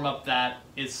warm-up that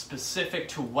is specific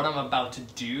to what I'm about to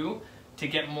do to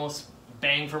get most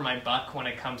bang for my buck when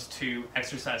it comes to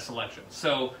exercise selection.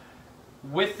 So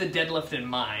with the deadlift in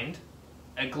mind,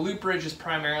 a glute bridge is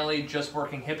primarily just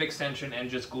working hip extension and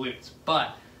just glutes.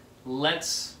 But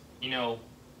let's,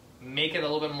 make it a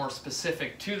little bit more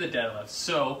specific to the deadlift.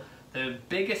 So the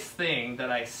biggest thing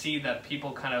that I see that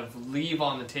people kind of leave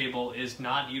on the table is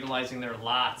not utilizing their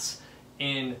lats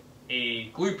in a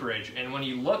glute bridge. And when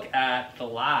you look at the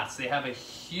lats, they have a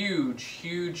huge,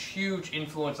 huge, huge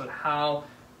influence on how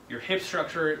your hip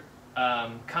structure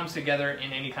comes together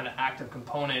in any kind of active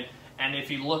component. And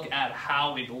if you look at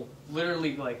how it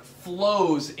literally like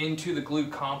flows into the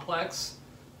glute complex,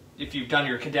 if you've done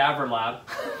your cadaver lab,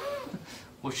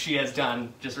 which she has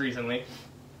done just recently,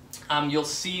 you'll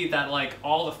see that like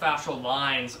all the fascial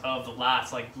lines of the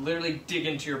lats like literally dig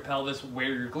into your pelvis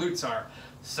where your glutes are.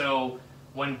 So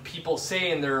when people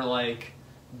say in their like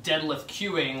deadlift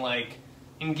cueing, like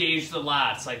engage the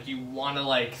lats, like you want to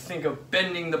like think of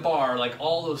bending the bar, like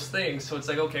all those things. So it's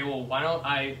like, okay, well, why don't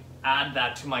I add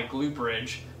that to my glute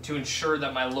bridge to ensure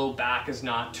that my low back is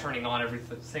not turning on every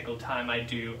single time I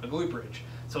do a glute bridge.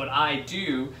 So what I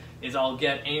do is I'll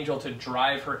get Angel to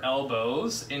drive her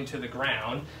elbows into the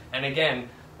ground. And again,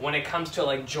 when it comes to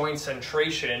like joint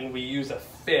centration, we use a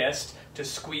fist to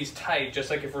squeeze tight, just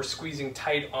like if we're squeezing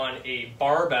tight on a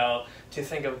barbell, to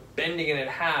think of bending it in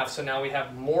half. So now we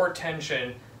have more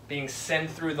tension being sent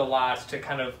through the lats to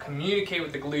kind of communicate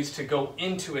with the glutes to go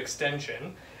into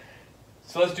extension.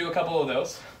 So let's do a couple of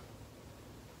those.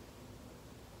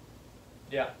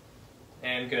 Yeah,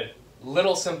 and good.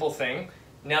 Little simple thing.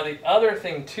 Now the other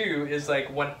thing too is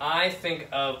like when I think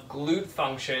of glute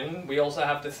function, we also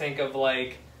have to think of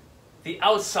like the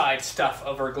outside stuff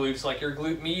of our glutes, like your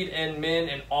glute med and min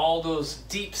and all those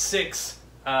deep six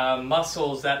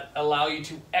muscles that allow you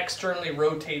to externally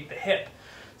rotate the hip.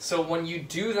 So when you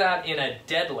do that in a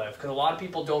deadlift, because a lot of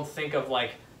people don't think of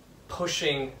like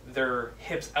pushing their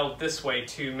hips out this way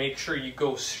to make sure you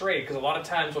go straight, because a lot of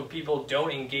times when people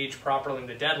don't engage properly in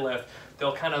the deadlift,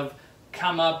 they'll kind of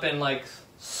come up and like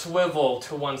swivel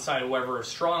to one side, whoever is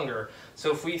stronger.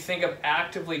 So if we think of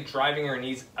actively driving our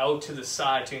knees out to the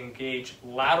side to engage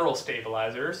lateral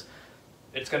stabilizers,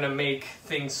 it's going to make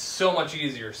things so much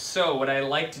easier. So what I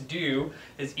like to do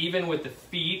is, even with the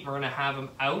feet, we're going to have them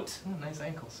out. Oh, nice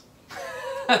ankles.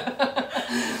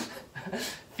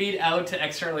 Feet out to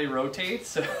externally rotate.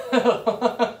 So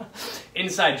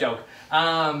inside joke.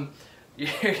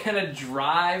 You're going to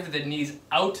drive the knees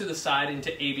out to the side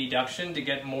into abduction to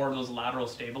get more of those lateral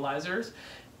stabilizers,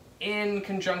 in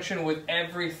conjunction with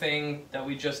everything that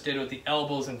we just did with the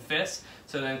elbows and fists.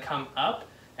 So then come up,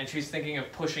 and she's thinking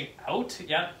of pushing out,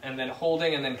 yep, and then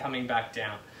holding and then coming back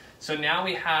down. So now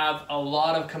we have a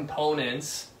lot of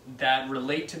components that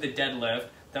relate to the deadlift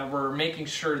that we're making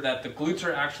sure that the glutes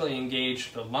are actually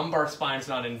engaged, the lumbar spine's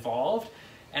not involved,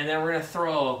 and then we're going to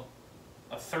throw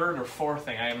a third or fourth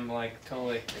thing. I'm like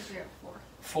totally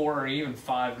four or even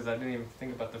five, because I didn't even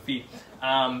think about the feet,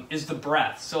 is the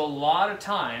breath. So a lot of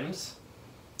times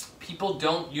people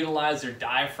don't utilize their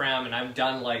diaphragm, and I've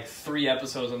done like 3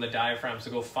 episodes on the diaphragm,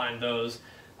 so go find those.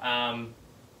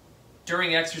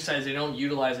 During exercise, they don't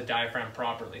utilize the diaphragm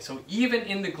properly. So even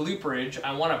in the glute bridge,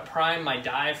 I want to prime my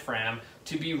diaphragm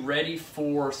to be ready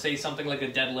for, say, something like a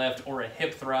deadlift or a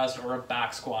hip thrust or a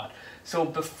back squat. So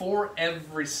before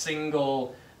every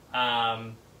single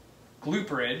glute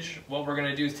bridge, what we're going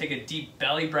to do is take a deep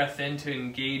belly breath in to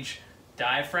engage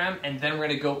diaphragm, and then we're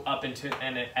going to go up into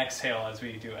and exhale as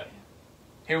we do it.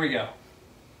 Here we go.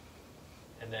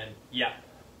 And then, yeah.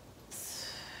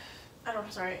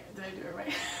 Sorry, did I do it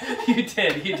right? You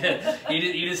did.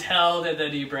 You just held at the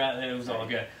deep breath, and it was all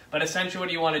good. But essentially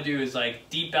what you want to do is like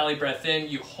deep belly breath in,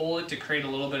 you hold it to create a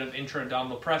little bit of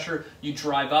intra-abdominal pressure, you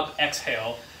drive up,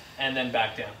 exhale, and then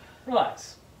back down.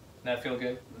 Relax. That feel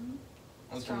good? Mm-hmm.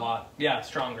 That's a lot. Yeah,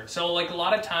 stronger. So like a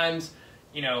lot of times,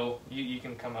 you know, you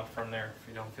can come up from there if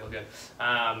you don't feel good.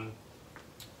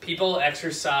 People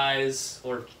exercise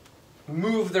or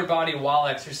move their body while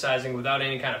exercising without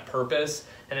any kind of purpose,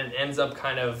 and it ends up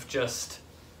kind of just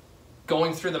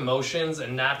going through the motions,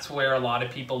 and that's where a lot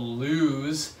of people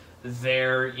lose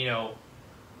their, you know,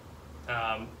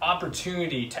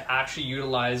 opportunity to actually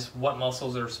utilize what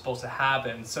muscles are supposed to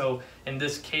happen. So in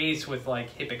this case with like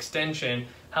hip extension,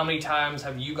 how many times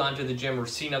have you gone to the gym or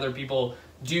seen other people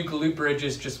do glute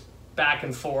bridges just back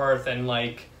and forth, and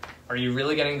like, are you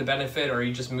really getting the benefit, or are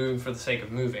you just moving for the sake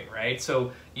of moving, right?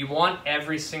 So you want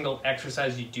every single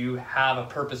exercise you do have a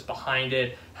purpose behind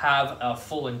it, have a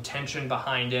full intention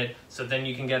behind it, so then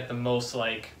you can get the most,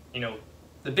 like, you know,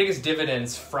 the biggest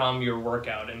dividends from your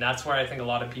workout. And that's where I think a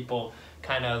lot of people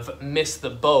kind of miss the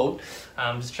boat.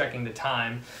 Just checking the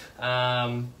time.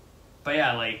 But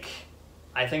yeah, like,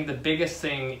 I think the biggest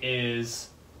thing is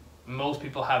most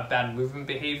people have bad movement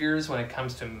behaviors when it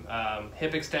comes to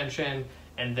hip extension,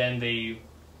 and then they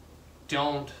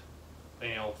don't,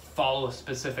 you know, follow a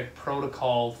specific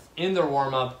protocol in their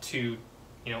warm-up to,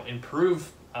 you know,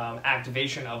 improve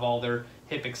activation of all their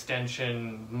hip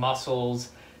extension muscles.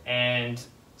 And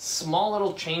small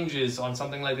little changes on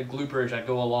something like the glute bridge that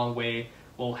go a long way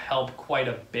will help quite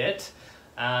a bit.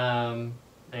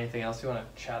 Anything else you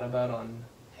want to chat about on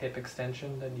hip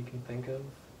extension that you can think of?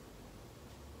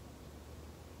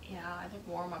 Yeah, I think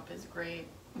warm-up is great.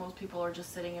 Most people are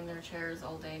just sitting in their chairs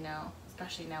all day now,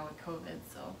 especially now with COVID,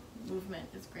 so movement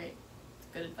is great. It's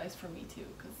good advice for me too.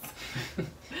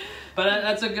 But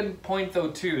that's a good point though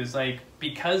too, is like,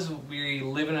 because we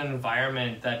live in an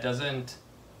environment that doesn't,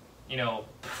 you know,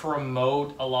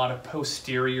 promote a lot of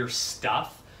posterior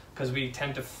stuff, because we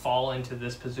tend to fall into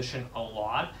this position a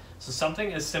lot. So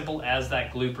something as simple as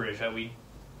that glute bridge that we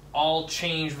all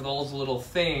change with all those little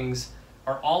things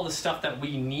are all the stuff that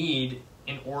we need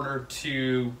in order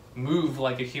to move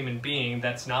like a human being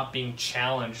that's not being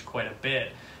challenged quite a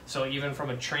bit. So even from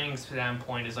a training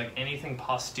standpoint, is like anything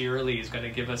posteriorly is going to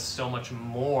give us so much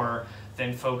more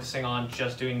than focusing on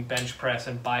just doing bench press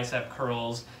and bicep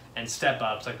curls and step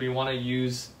ups. Like we want to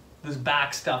use this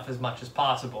back stuff as much as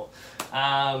possible.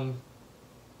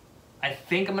 I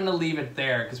think I'm going to leave it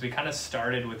there because we kind of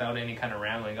started without any kind of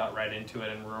rambling, got right into it,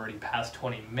 and we're already past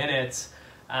 20 minutes.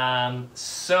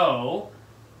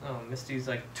 Misty's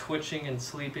like twitching and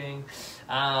sleeping.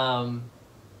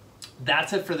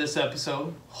 That's it for this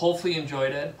episode. Hopefully you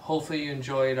enjoyed it. Hopefully you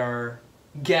enjoyed our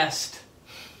guest,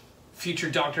 future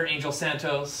Dr. Angel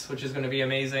Santos, which is going to be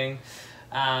amazing,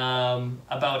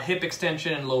 about hip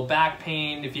extension and low back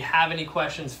pain. If you have any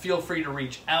questions, feel free to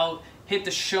reach out. Hit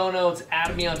the show notes,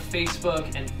 add me on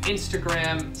Facebook and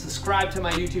Instagram, subscribe to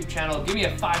my YouTube channel, give me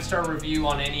a 5-star review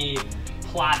on any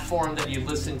platform that you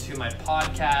listen to my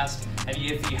podcast. And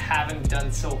if you haven't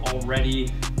done so already,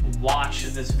 watch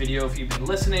this video if you've been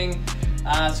listening,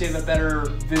 so you have a better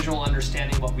visual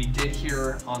understanding of what we did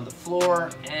here on the floor.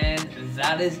 And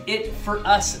that is it for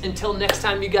us. Until next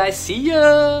time, you guys, see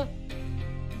ya!